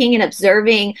start looking and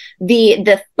observing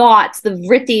the thoughts, the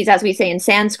vrittis, as we say in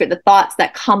Sanskrit, the thoughts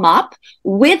that come up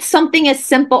with something as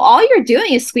simple. All you're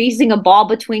doing is squeezing a ball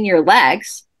between your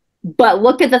legs, but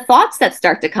look at the thoughts that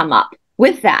start to come up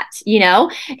with that, you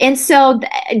know? And so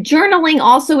journaling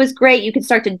also is great. You can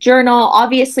start to journal,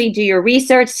 obviously do your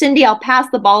research. Cindy, I'll pass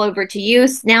the ball over to you.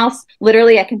 Now,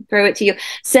 literally, I can throw it to you.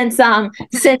 Since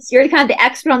you're kind of the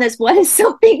expert on this, what is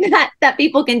something that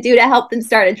people can do to help them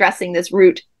start addressing this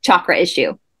root chakra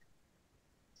issue?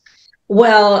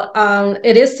 Well,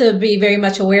 it is to be very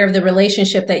much aware of the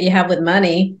relationship that you have with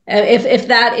money.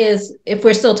 If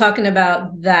we're still talking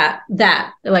about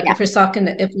if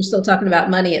we're still talking about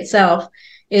money itself,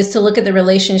 is to look at the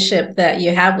relationship that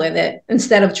you have with it,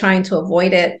 instead of trying to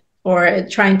avoid it or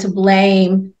trying to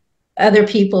blame other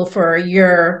people for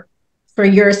your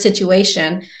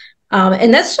situation.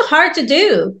 And that's hard to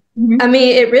do. Mm-hmm. I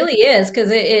mean, it really is,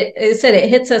 because it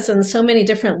hits us on so many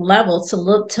different levels to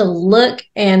look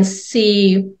and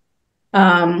see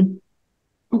where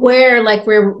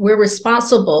we're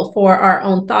responsible for our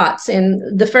own thoughts.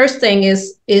 And the first thing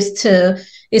is to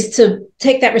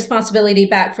take that responsibility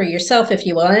back for yourself, if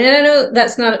you will. And I know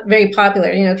that's not very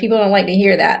popular. You know, people don't like to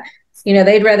hear that. You know,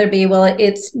 they'd rather be, well,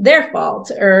 it's their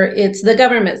fault, or it's the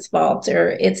government's fault, or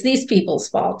it's these people's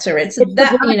fault, or it's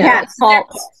that, you know,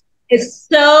 fault. It's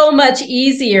so much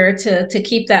easier to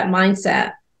keep that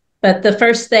mindset. But the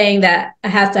first thing that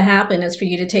has to happen is for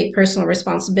you to take personal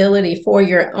responsibility for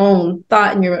your own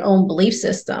thought and your own belief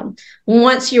system.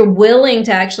 Once you're willing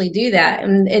to actually do that,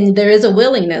 and there is a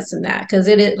willingness in that, because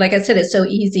like I said, it's so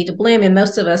easy to blame, and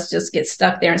most of us just get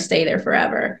stuck there and stay there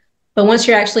forever. But once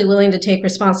you're actually willing to take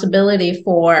responsibility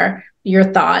for your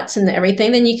thoughts and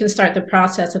everything, then you can start the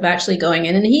process of actually going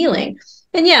in and healing.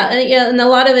 And and a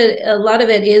lot of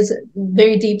it is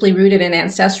very deeply rooted in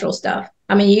ancestral stuff.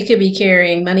 I mean, you could be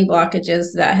carrying money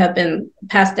blockages that have been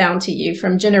passed down to you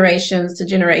from generations to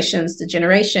generations to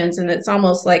generations, and it's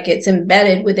almost like it's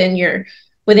embedded within your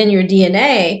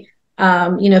DNA.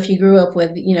 If you grew up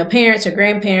with, parents or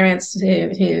grandparents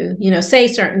who say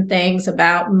certain things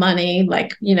about money,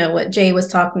 like, what Jay was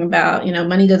talking about,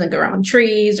 money doesn't grow on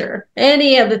trees, or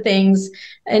any of the things,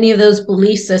 any of those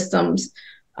belief systems,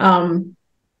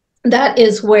 that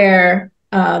is where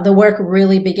the work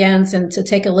really begins, and to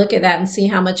take a look at that and see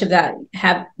how much of that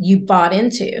have you bought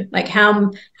into, like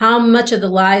how much of the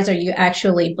lies are you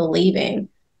actually believing.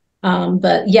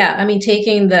 But yeah, I mean,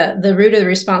 taking the root of the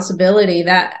responsibility,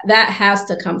 that has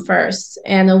to come first,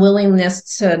 and a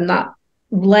willingness to not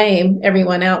blame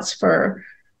everyone else for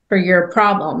your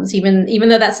problems, even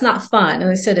though that's not fun.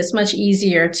 And I said, it's much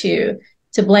easier to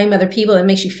blame other people. It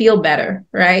makes you feel better,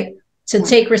 right? To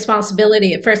take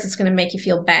responsibility at first, it's going to make you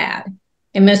feel bad.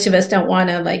 And most of us don't want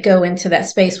to go into that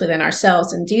space within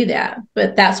ourselves and do that.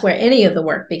 But that's where any of the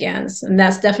work begins. And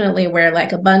that's definitely where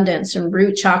abundance and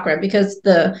root chakra, because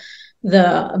the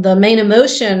main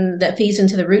emotion that feeds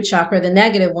into the root chakra, the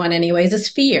negative one anyways, is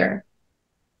fear.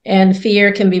 And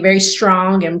fear can be very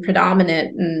strong and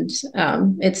predominant. And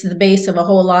it's the base of a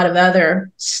whole lot of other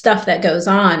stuff that goes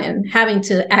on. And having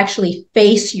to actually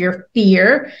face your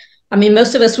fear, I mean,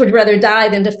 most of us would rather die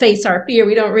than to face our fear.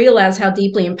 We don't realize how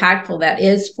deeply impactful that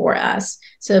is for us.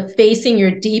 So facing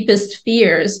your deepest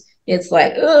fears, it's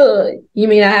like, oh, you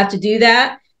mean I have to do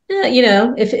that? You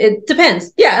know, if it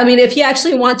depends. Yeah. I mean, if you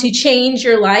actually want to change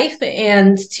your life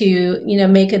and to, you know,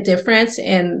 make a difference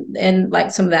and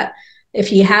like some of that,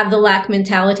 if you have the lack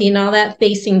mentality and all that,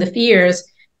 facing the fears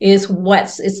is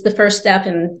it's the first step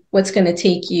and what's going to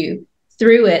take you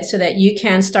through it so that you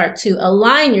can start to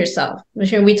align yourself.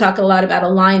 We talk a lot about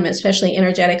alignment, especially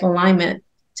energetic alignment,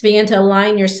 to begin to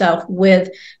align yourself with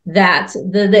that,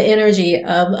 the energy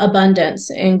of abundance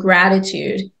and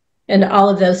gratitude and all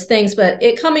of those things, but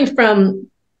it coming from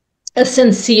a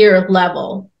sincere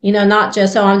level, you know, not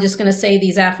just, oh, I'm just going to say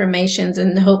these affirmations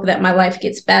and hope that my life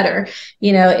gets better.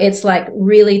 You know, it's like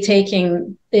really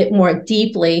taking it more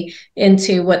deeply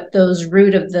into what those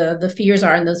root of the fears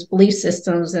are and those belief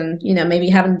systems, and, you know, maybe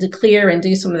having to clear and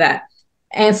do some of that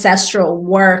ancestral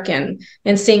work and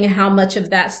seeing how much of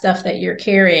that stuff that you're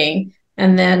carrying.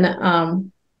 And then,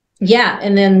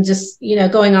 and then just, you know,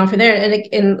 going on from there.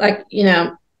 And like, you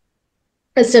know,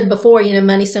 I said before, you know,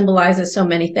 money symbolizes so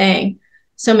many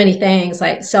things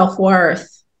like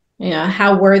self-worth. You know,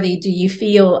 how worthy do you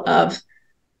feel of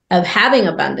having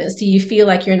abundance? Do you feel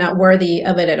like you're not worthy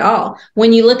of it at all?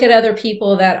 When you look at other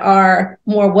people that are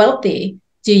more wealthy,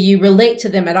 do you relate to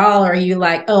them at all? Or are you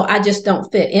like, oh, I just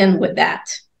don't fit in with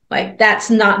that? Like, that's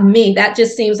not me. That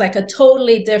just seems like a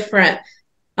totally different,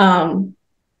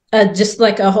 just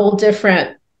like a whole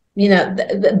different, you know,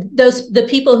 the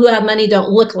people who have money don't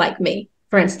look like me,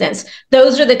 for instance.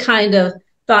 Those are the kind of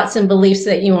thoughts and beliefs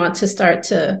that you want to start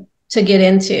to get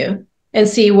into and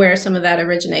see where some of that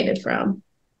originated from.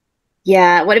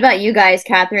 Yeah. What about you guys,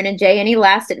 Catherine and Jay? Any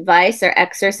last advice or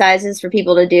exercises for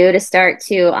people to do to start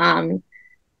to,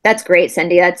 that's great,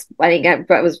 Cindy. I think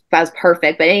that was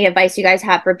perfect. But any advice you guys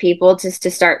have for people just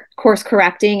to start course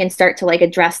correcting and start to like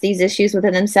address these issues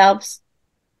within themselves?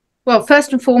 Well,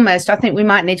 first and foremost, I think we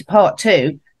might need a part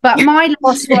 2. But my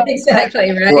last one, exactly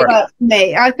right.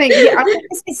 Me, I think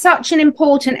this is such an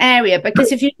important area,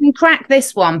 because if you can crack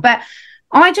this one, but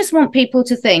I just want people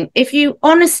to think, if you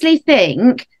honestly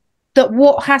think that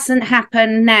what hasn't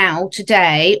happened now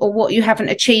today, or what you haven't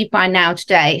achieved by now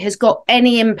today, has got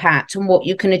any impact on what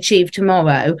you can achieve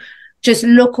tomorrow, just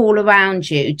look all around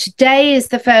you. Today is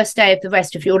the first day of the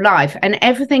rest of your life, and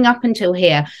everything up until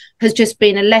here has just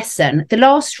been a lesson. The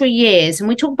last 3 years, and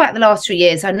we talk about the last 3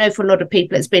 years, I know for a lot of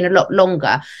people it's been a lot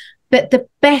longer, but the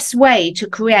best way to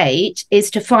create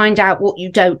is to find out what you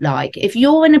don't like. If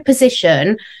you're in a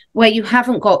position where you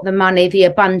haven't got the money, the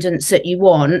abundance that you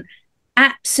want,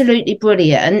 absolutely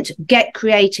brilliant, get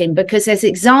creating, because there's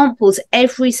examples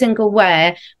every single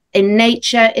where in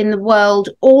nature, in the world,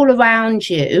 all around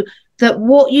you, that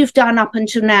what you've done up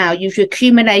until now, you've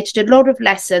accumulated a lot of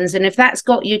lessons. And if that's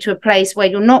got you to a place where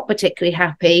you're not particularly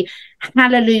happy,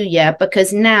 hallelujah,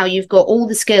 because now you've got all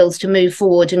the skills to move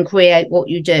forward and create what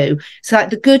you do. So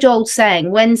like the good old saying,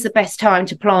 when's the best time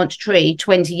to plant a tree?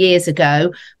 20 years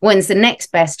ago. When's the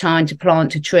next best time to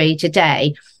plant a tree?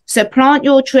 Today. So plant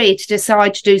your tree to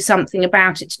decide to do something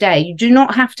about it today. You do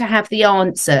not have to have the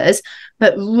answers,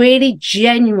 but really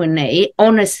genuinely,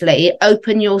 honestly,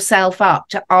 open yourself up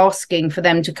to asking for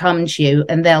them to come to you,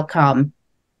 and they'll come.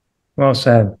 Well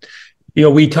said. You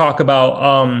know, we talk about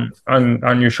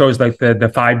on your shows like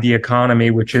the 5D economy,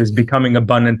 which is becoming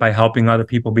abundant by helping other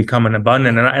people become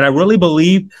abundant. And I really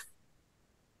believe,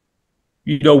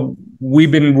 you know,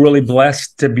 we've been really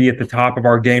blessed to be at the top of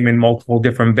our game in multiple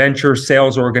different ventures,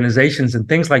 sales organizations, and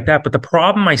things like that. But the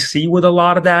problem I see with a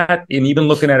lot of that, and even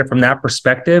looking at it from that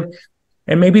perspective,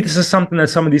 and maybe this is something that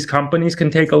some of these companies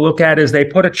can take a look at, is they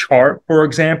put a chart, for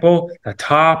example, the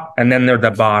top, and then they're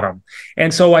the bottom.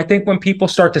 And so I think when people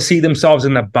start to see themselves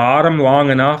in the bottom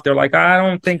long enough, they're like, I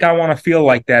don't think I want to feel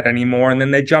like that anymore. And then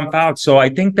they jump out. So I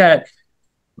think that,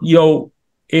 you know,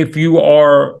 if you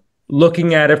are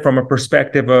looking at it from a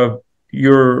perspective of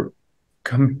you're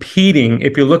competing,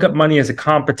 if you look at money as a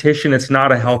competition, it's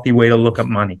not a healthy way to look at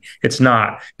money. It's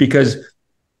not, because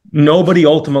nobody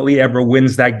ultimately ever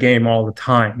wins that game all the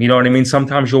time. You know what I mean?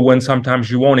 Sometimes you'll win,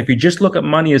 sometimes you won't. If you just look at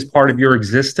money as part of your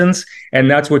existence and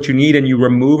that's what you need, and you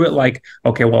remove it like,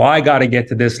 okay, well, I got to get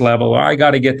to this level, or I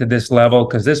got to get to this level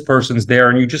because this person's there,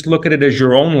 and you just look at it as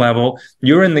your own level,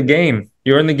 you're in the game.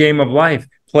 You're in the game of life.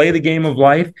 Play the game of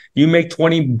life. You make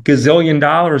 $20 gazillion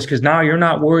because now you're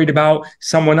not worried about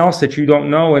someone else that you don't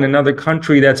know in another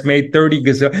country that's made 30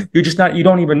 gazillion. You're just not, you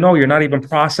don't even know. You're not even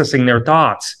processing their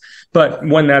thoughts. But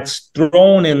when that's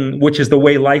thrown in, which is the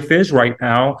way life is right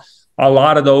now, a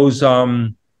lot of those,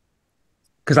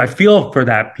 because I feel for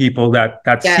that people that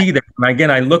see that. And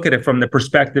again, I look at it from the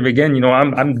perspective, again, you know,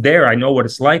 I'm there. I know what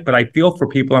it's like, but I feel for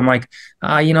people. I'm like,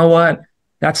 you know what?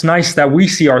 That's nice that we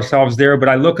see ourselves there. But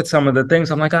I look at some of the things,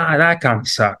 I'm like, that kind of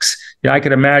sucks. Yeah, I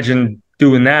could imagine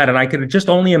doing that. And I could just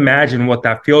only imagine what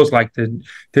that feels like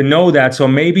to know that. So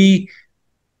maybe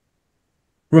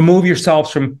remove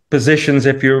yourselves from positions.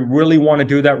 If you really want to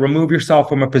do that, remove yourself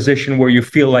from a position where you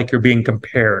feel like you're being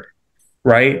compared,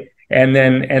 right? And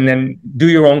then do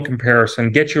your own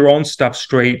comparison, get your own stuff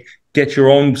straight, get your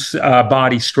own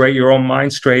body straight, your own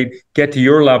mind straight, get to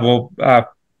your level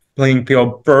playing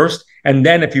field first. And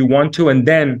then if you want to, and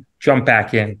then jump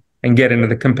back in and get into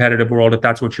the competitive world if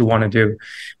that's what you want to do.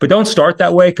 But don't start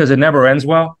that way, because it never ends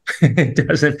well. It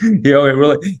doesn't,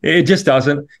 it just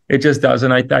doesn't. It just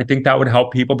doesn't. I think that would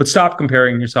help people. But stop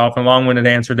comparing yourself. A long-winded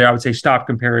answer there. I would say stop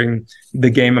comparing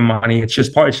the game of money. It's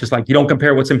just like you don't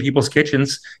compare what's in people's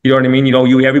kitchens. You know what I mean?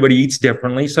 everybody eats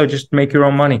differently. So just make your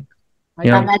own money.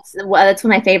 That's one of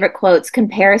my favorite quotes.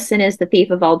 Comparison is the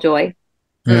thief of all joy.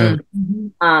 And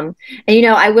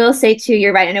I will say too,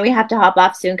 you're right. I know we have to hop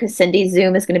off soon because Cindy's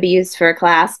Zoom is going to be used for a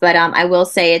class, but I will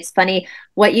say it's funny,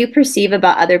 what you perceive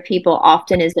about other people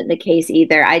often isn't the case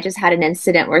either. I just had an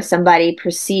incident where somebody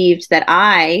perceived that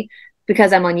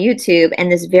because I'm on YouTube,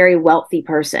 and this very wealthy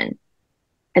person,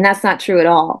 and that's not true at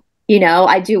all.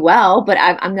 I do well, but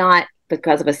I'm not,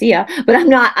 because of Asea, but I'm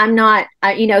not,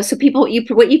 so people,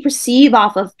 what you perceive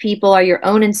off of people are your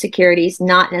own insecurities,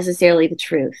 not necessarily the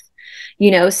truth.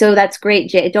 So that's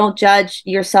great, Jay. Don't judge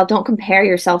yourself. Don't compare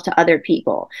yourself to other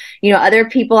people. Other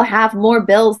people have more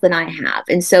bills than I have.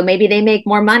 And so maybe they make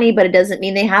more money, but it doesn't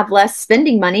mean they have less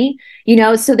spending money,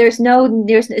 so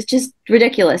it's just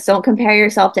ridiculous. Don't compare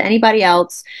yourself to anybody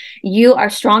else. You are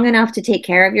strong enough to take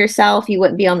care of yourself. You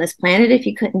wouldn't be on this planet if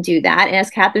you couldn't do that. And as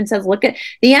Catherine says, look at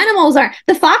the animals.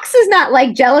 The fox is not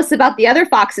like jealous about the other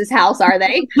fox's house, are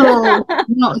they? No,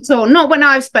 not at all. Not when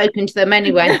I've spoken to them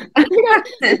anyway. But look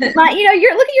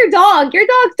at your dog. Your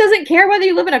dog doesn't care whether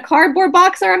you live in a cardboard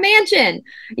box or a mansion.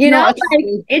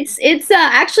 It's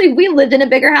actually, we lived in a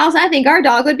bigger house. I think our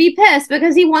dog would be pissed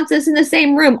because he wants us in the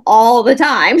same room all the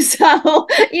time. So,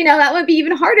 that would be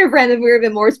even harder for him if we were a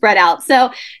bit more spread out.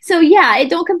 So yeah,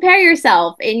 don't compare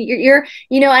yourself. And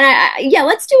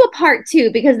let's do a part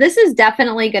 2, because this is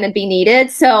definitely going to be needed.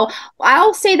 So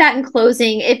I'll say that in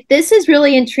closing, if this has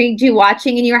really intrigued you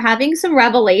watching and you're having some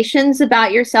revelations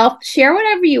about yourself, share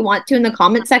whatever you want to in the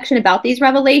comment section about these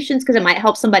revelations, because it might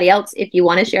help somebody else if you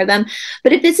want to share them.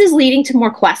 But if this is leading to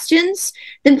more questions,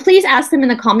 then please ask them in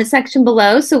the comment section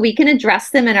below so we can address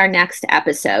them in our next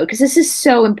episode, because this is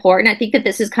so important. I think that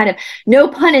this is kind of, no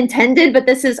pun intended, but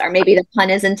this is, or maybe the pun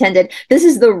is intended, this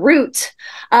is the root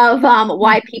of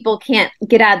why people can't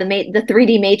get out of the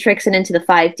 3D matrix and into the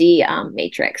 5D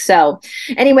matrix. So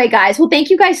anyway, guys, well, thank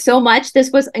you guys so much.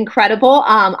 This was incredible.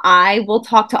 I will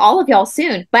talk to all of y'all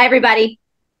soon. Bye, everybody.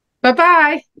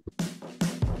 Bye-bye.